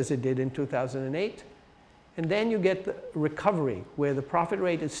 just as it did in 2008. And then you get the recovery, where the profit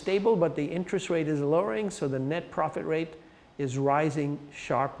rate is stable, but the interest rate is lowering, so the net profit rate is rising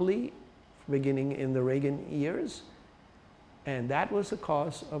sharply, beginning in the Reagan years. And that was the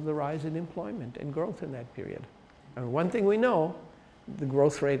cause of the rise in employment and growth in that period. And one thing we know, the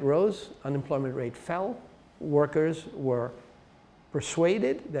growth rate rose, unemployment rate fell, workers were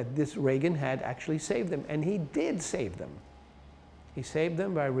persuaded that this Reagan had actually saved them, and he did save them. He saved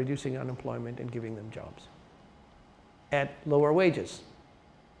them by reducing unemployment and giving them jobs at lower wages.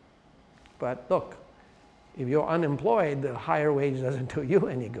 But look, if you're unemployed, the higher wage doesn't do you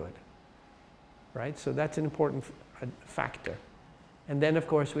any good, right? So that's an important factor. And then, of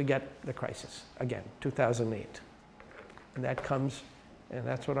course, we get the crisis again, 2008. And that comes, and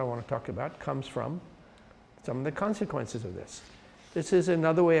that's what I want to talk about, comes from some of the consequences of this. This is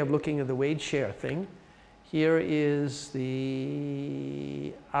another way of looking at the wage share thing. Here is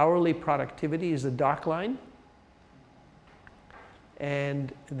the hourly productivity is the dark line.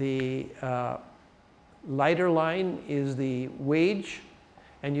 And the lighter line is the wage.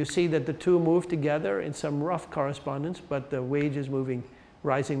 And you see that the two move together in some rough correspondence, but the wage is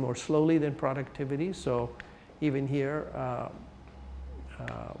rising more slowly than productivity. So even here,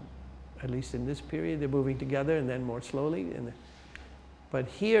 at least in this period, they're moving together and then more slowly. But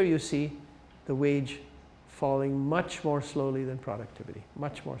here you see the wage falling much more slowly than productivity,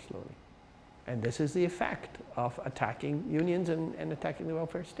 much more slowly. And this is the effect of attacking unions and attacking the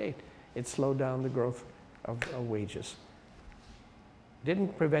welfare state. It slowed down the growth of wages.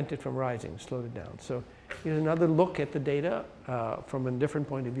 Didn't prevent it from rising, slowed it down. So here's another look at the data from a different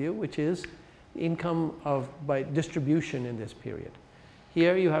point of view, which is income by distribution in this period.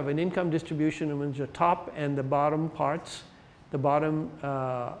 Here you have an income distribution in which the top and the bottom parts, the bottom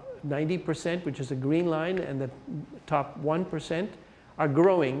 90%, which is the green line, and the top 1% are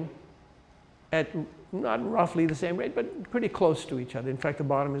growing at not roughly the same rate, but pretty close to each other. In fact, the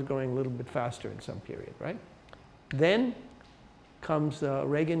bottom is growing a little bit faster in some period, right? Then comes the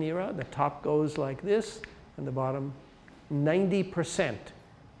Reagan era. The top goes like this, and the bottom 90%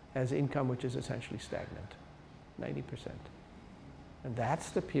 has income which is essentially stagnant. 90%. And that's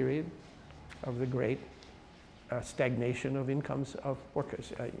the period of the great stagnation of incomes of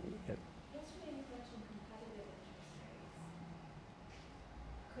workers. Yesterday you mentioned competitive interest rates.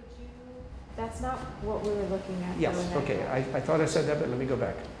 Could you, that's not what we were looking at. Yes, okay, I thought I said that, but let me go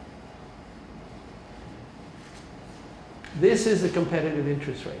back. This is the competitive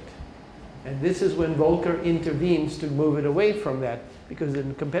interest rate. And this is when Volcker intervenes to move it away from that, because the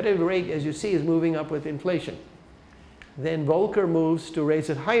competitive rate, as you see, is moving up with inflation. Then Volcker moves to raise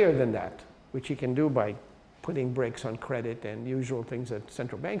it higher than that, which he can do by putting brakes on credit and usual things that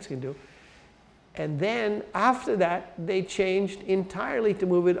central banks can do. And then after that, they changed entirely to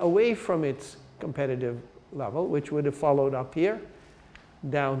move it away from its competitive level, which would have followed up here,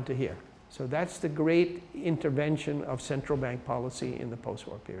 down to here. So that's the great intervention of central bank policy in the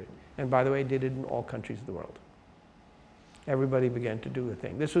post-war period. And by the way, did it in all countries of the world. Everybody began to do the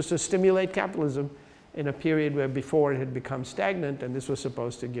thing. This was to stimulate capitalism in a period where before it had become stagnant, and this was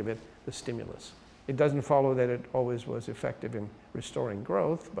supposed to give it the stimulus. It doesn't follow that it always was effective in restoring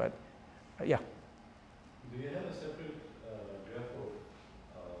growth, but yeah. Do you have a separate graph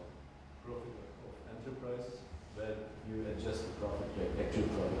of profit of enterprise where you adjust the profit rate, actual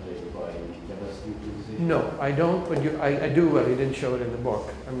profit rate by capacity utilization? No, I don't, but I do, but he didn't show it in the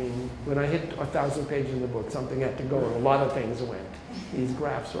book. I mean, when I hit 1,000 pages in the book, something had to go, and a lot of things went. These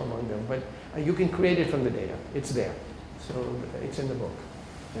graphs are among them, but you can create it from the data. It's there. So it's in the book.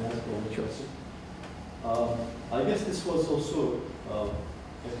 Can I ask one Sure. question? I guess this was also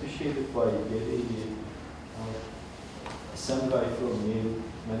appreciated by getting some guy from Yale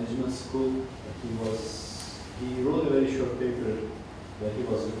Management School. He wrote a very short paper where he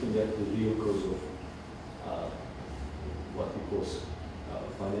was looking at the real cause of what he calls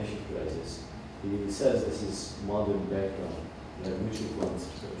financial crisis. He says this is modern background, like mutual funds,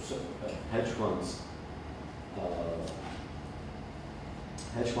 hedge funds.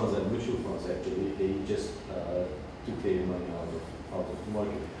 Hedge funds and mutual funds actually, they just took their money out of the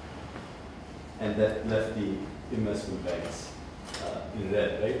market. And that left the investment banks in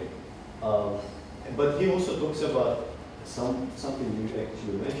red, right? But he also talks about something you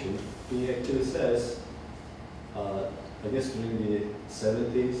actually mentioned. He actually says, I guess during the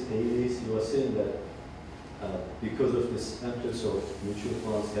 70s, 80s, he was saying that because of this entrance of mutual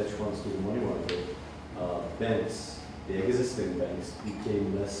funds, hedge funds to the money market, banks, the existing banks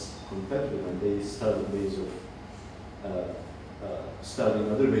became less competitive, and they started starting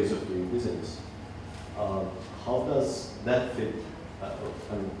other ways of doing business. How does that fit?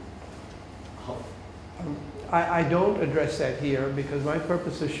 I don't address that here because my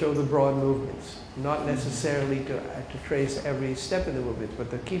purpose is to show the broad movements, not necessarily to trace every step in the movement. But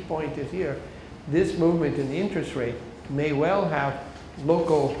the key point is here, this movement in the interest rate may well have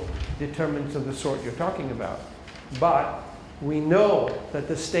local determinants of the sort you're talking about. But we know that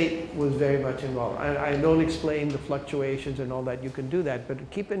the state was very much involved. I don't explain the fluctuations and all that. You can do that. But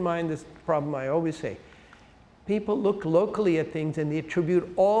keep in mind this problem I always say. People look locally at things and they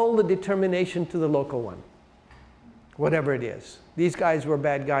attribute all the determination to the local one, whatever it is. These guys were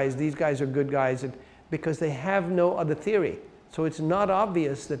bad guys. These guys are good guys, because they have no other theory. So it's not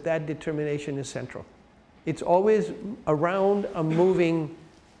obvious that that determination is central. It's always around a moving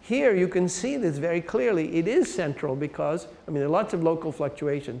Here you can see this very clearly. It is central because, I mean, there are lots of local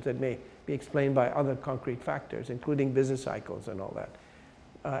fluctuations that may be explained by other concrete factors, including business cycles and all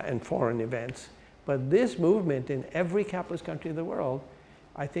that, and foreign events. But this movement in every capitalist country of the world,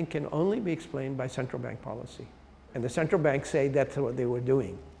 I think, can only be explained by central bank policy. And the central banks say that's what they were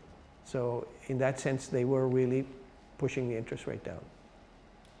doing. So in that sense, they were really pushing the interest rate down.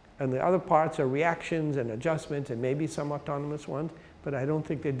 And the other parts are reactions and adjustments and maybe some autonomous ones, but I don't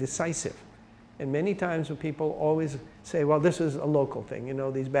think they're decisive. And many times when people always say, well, this is a local thing, you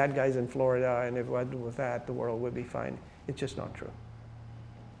know, these bad guys in Florida, and if it wasn't with that, the world would be fine. It's just not true.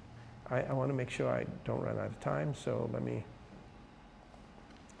 I want to make sure I don't run out of time, so let me.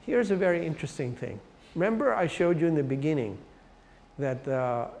 Here's a very interesting thing. Remember I showed you in the beginning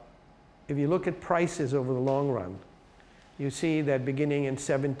that if you look at prices over the long run, you see that beginning in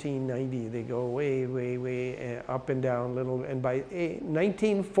 1790, they go way, way, way up and down a little. And by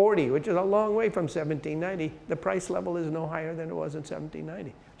 1940, which is a long way from 1790, the price level is no higher than it was in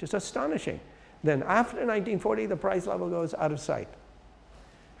 1790. Just astonishing. Then after 1940, the price level goes out of sight.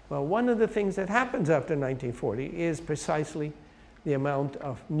 Well, one of the things that happens after 1940 is precisely the amount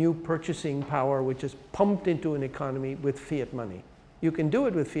of new purchasing power which is pumped into an economy with fiat money. You can do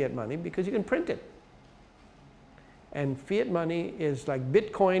it with fiat money because you can print it. And fiat money is like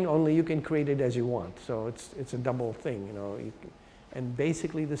Bitcoin, only you can create it as you want. So it's a double thing, you know. And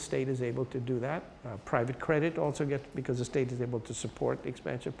basically the state is able to do that. Private credit also gets, because the state is able to support the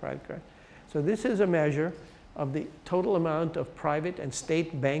expansion of private credit. So this is a measure of the total amount of private and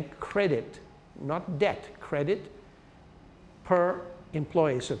state bank credit, not debt, credit per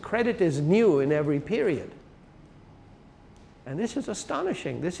employee. So credit is new in every period. And this is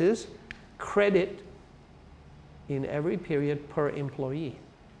astonishing. This is credit in every period per employee.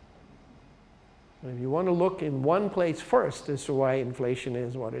 And if you want to look in one place first as to why inflation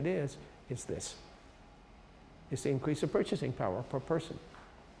is what it is, it's this. It's the increase of purchasing power per person.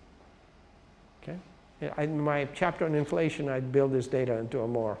 Okay? In my chapter on inflation, I build this data into a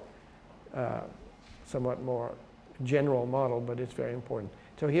more, somewhat more general model, but it's very important.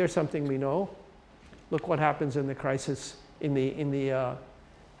 So here's something we know. Look what happens in the crisis, in the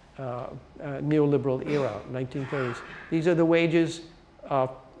neoliberal era, 1930s. These are the wages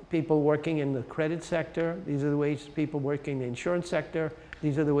of people working in the credit sector. These are the wages of people working in the insurance sector.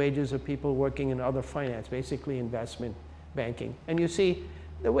 These are the wages of people working in other finance, basically investment banking. And you see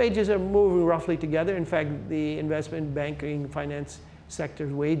the wages are moving roughly together. In fact, the investment banking finance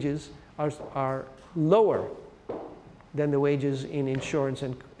sector's wages are lower than the wages in insurance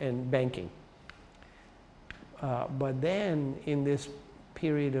and banking. But then in this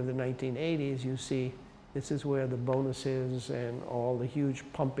period of the 1980s, you see this is where the bonuses and all the huge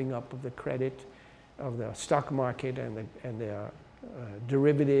pumping up of the credit of the stock market and the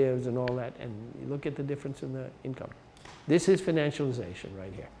derivatives and all that, and you look at the difference in the income. This is financialization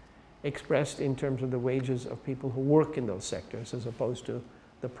right here, expressed in terms of the wages of people who work in those sectors as opposed to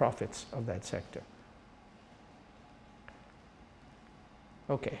the profits of that sector.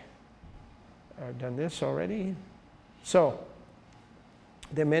 Okay, I've done this already. So,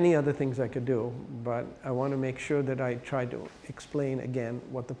 there are many other things I could do, but I want to make sure that I try to explain again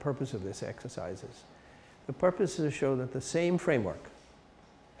what the purpose of this exercise is. The purpose is to show that the same framework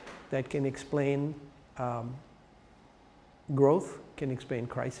that can explain growth can explain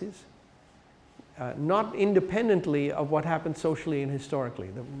crises, not independently of what happened socially and historically.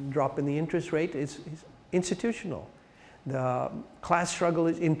 The drop in the interest rate is institutional. The class struggle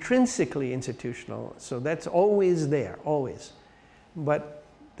is intrinsically institutional, so that's always there, always. But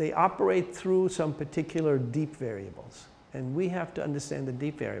they operate through some particular deep variables. And we have to understand the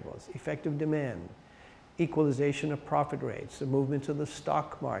deep variables: effective demand, equalization of profit rates, the movements of the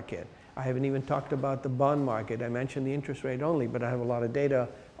stock market. I haven't even talked about the bond market. I mentioned the interest rate only, but I have a lot of data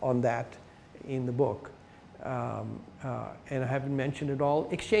on that in the book. And I haven't mentioned at all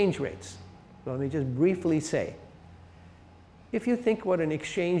exchange rates. So let me just briefly say, if you think what an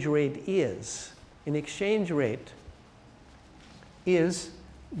exchange rate is, an exchange rate is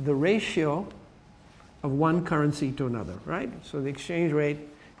the ratio of one currency to another, right? So the exchange rate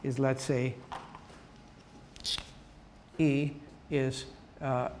is, let's say, E is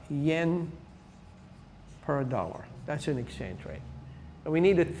yen per dollar. That's an exchange rate. And we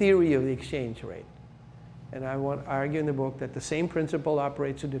need a theory of the exchange rate. And I want to argue in the book that the same principle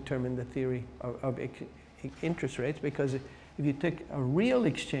operates to determine the theory of interest rates, because if you take a real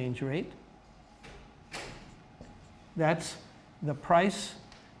exchange rate, that's the price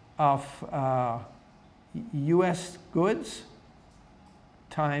of US goods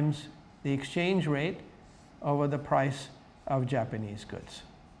times the exchange rate over the price of Japanese goods.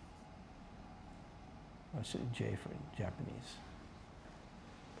 I'll say J for Japanese.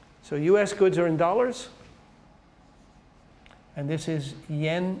 So US goods are in dollars, and this is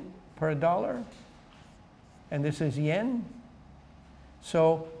yen per dollar, and this is yen.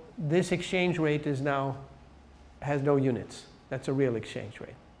 So this exchange rate is now, has no units. That's a real exchange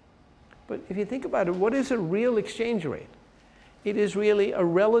rate. But if you think about it, what is a real exchange rate? It is really a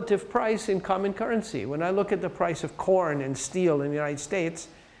relative price in common currency. When I look at the price of corn and steel in the United States,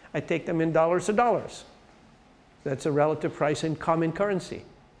 I take them in dollars to dollars. That's a relative price in common currency.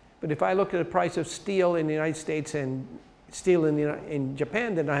 But if I look at the price of steel in the United States and steel in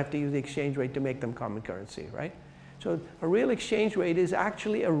Japan, then I have to use the exchange rate to make them common currency, right? So a real exchange rate is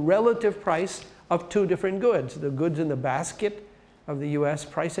actually a relative price of two different goods. The goods in the basket of the US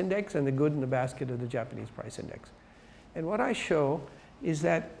price index and the good in the basket of the Japanese price index. And what I show is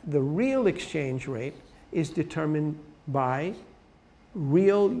that the real exchange rate is determined by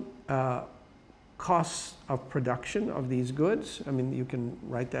real costs of production of these goods. I mean, you can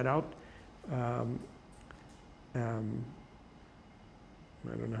write that out. I don't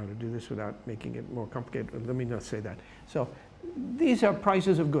know how to do this without making it more complicated. Let me not say that. So these are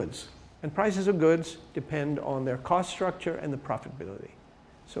prices of goods. And prices of goods depend on their cost structure and the profitability.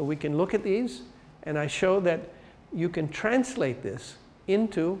 So we can look at these, and I show that you can translate this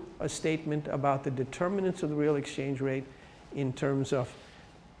into a statement about the determinants of the real exchange rate in terms of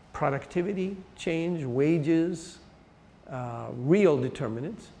productivity change, wages, real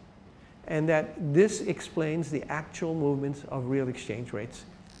determinants, and that this explains the actual movements of real exchange rates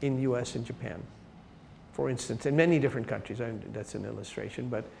in the US and Japan. For instance, in many different countries, that's an illustration,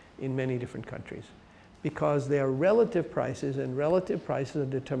 but in many different countries. Because they are relative prices, and relative prices are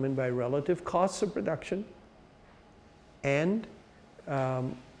determined by relative costs of production and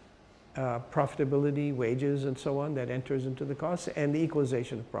profitability, wages, and so on that enters into the costs, and the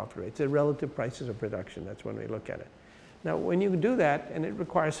equalization of profit rates. The relative prices of production, that's when we look at it. Now, when you do that, and it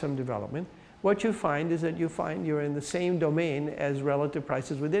requires some development, what you find is that you find you're in the same domain as relative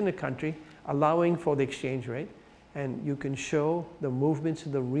prices within a country, allowing for the exchange rate, and you can show the movements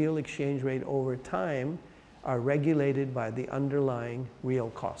of the real exchange rate over time are regulated by the underlying real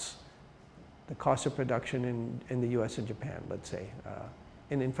costs. The cost of production in the US and Japan, let's say.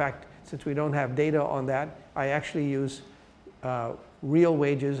 And in fact, since we don't have data on that, I actually use real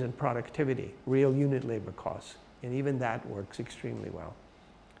wages and productivity, real unit labor costs. And even that works extremely well.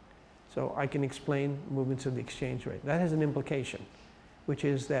 So I can explain movements of the exchange rate. That has an implication, which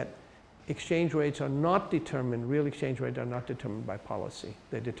is that exchange rates are not determined, real exchange rates are not determined by policy.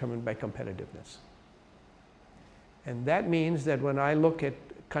 They're determined by competitiveness. And that means that when I look at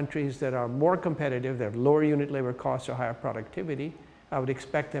countries that are more competitive, that have lower unit labor costs or higher productivity, I would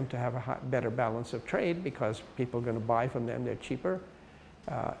expect them to have a better balance of trade because people are going to buy from them, they're cheaper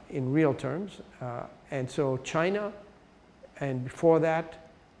in real terms. And so China, and before that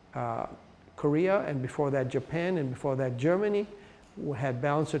Korea, and before that Japan, and before that Germany had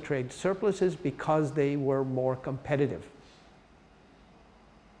balance of trade surpluses because they were more competitive.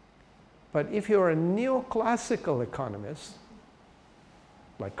 But if you're a neoclassical economist,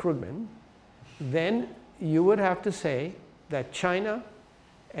 like Krugman, then you would have to say that China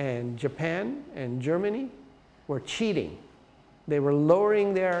and Japan and Germany were cheating. They were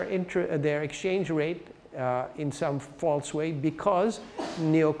lowering their exchange rate in some false way because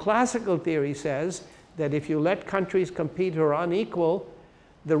neoclassical theory says that if you let countries compete who are unequal,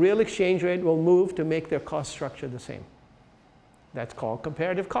 the real exchange rate will move to make their cost structure the same. That's called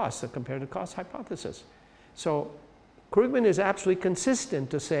comparative costs, the comparative cost hypothesis. So Krugman is absolutely consistent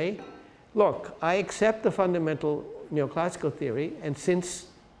to say, look, I accept the fundamental neoclassical theory, and since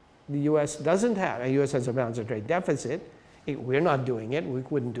the US doesn't have, the US has a balance of trade deficit, we're not doing it, we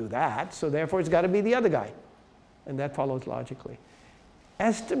wouldn't do that, so therefore it's got to be the other guy. And that follows logically.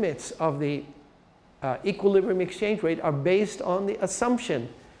 Estimates of the equilibrium exchange rate are based on the assumption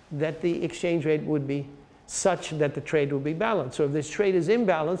that the exchange rate would be such that the trade will be balanced. So if this trade is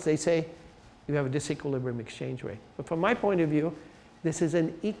imbalanced, they say you have a disequilibrium exchange rate. But from my point of view, this is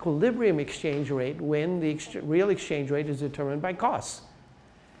an equilibrium exchange rate when the real exchange rate is determined by costs.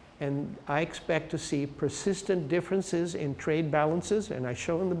 And I expect to see persistent differences in trade balances, and I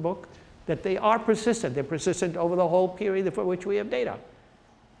show in the book that they are persistent. They're persistent over the whole period for which we have data.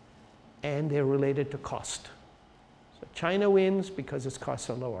 And they're related to cost. So China wins because its costs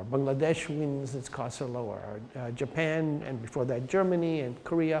are lower. Bangladesh wins, its costs are lower. Japan, and before that Germany and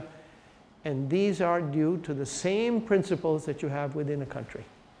Korea. And these are due to the same principles that you have within a country.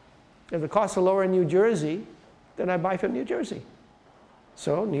 If the costs are lower in New Jersey, then I buy from New Jersey.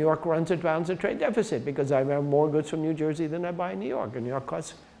 So New York runs a balance of trade deficit because I have more goods from New Jersey than I buy in New York, and New York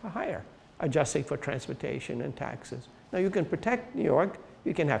costs are higher. adjusting for transportation and taxes. Now you can protect New York,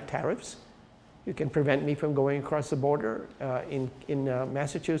 you can have tariffs, you can prevent me from going across the border in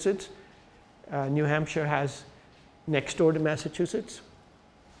Massachusetts. New Hampshire has, next door to Massachusetts,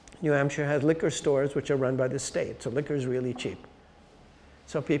 New Hampshire has liquor stores which are run by the state, so liquor is really cheap.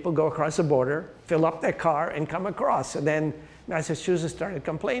 So people go across the border, fill up their car, and come across. And then Massachusetts started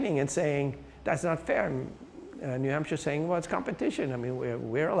complaining and saying, that's not fair. And New Hampshire saying, well, it's competition. I mean,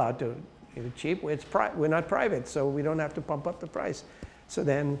 we're allowed to, it's cheap, we're not private, so we don't have to pump up the price. So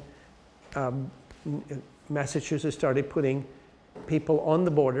then Massachusetts started putting people on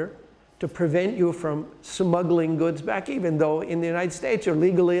the border to prevent you from smuggling goods back, even though in the United States you're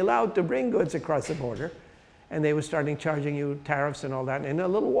legally allowed to bring goods across the border. And they were starting charging you tariffs and all that. And a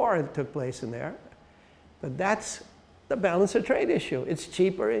little war took place in there. But that's the balance of trade issue. It's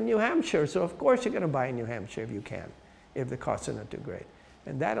cheaper in New Hampshire, so of course you're going to buy in New Hampshire if you can, if the costs are not too great.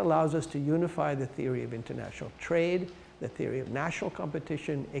 And that allows us to unify the theory of international trade, the theory of national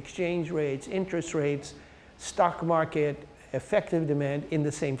competition, exchange rates, interest rates, stock market, effective demand in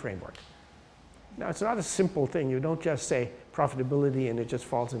the same framework. Now, it's not a simple thing. You don't just say profitability and it just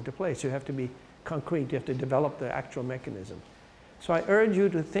falls into place. You have to be concrete. You have to develop the actual mechanism. So I urge you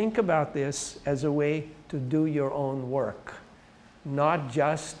to think about this as a way to do your own work, not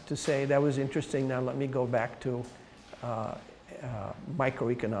just to say, that was interesting, now let me go back to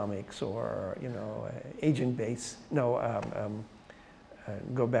microeconomics or, you know, agent-based,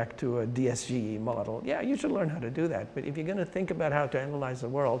 go back to a DSGE model. Yeah, you should learn how to do that. But if you're going to think about how to analyze the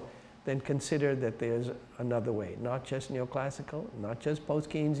world, then consider that there's another way, not just neoclassical, not just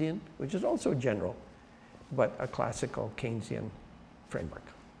post-Keynesian, which is also general, but a classical Keynesian framework.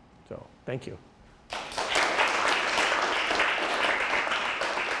 So, thank you.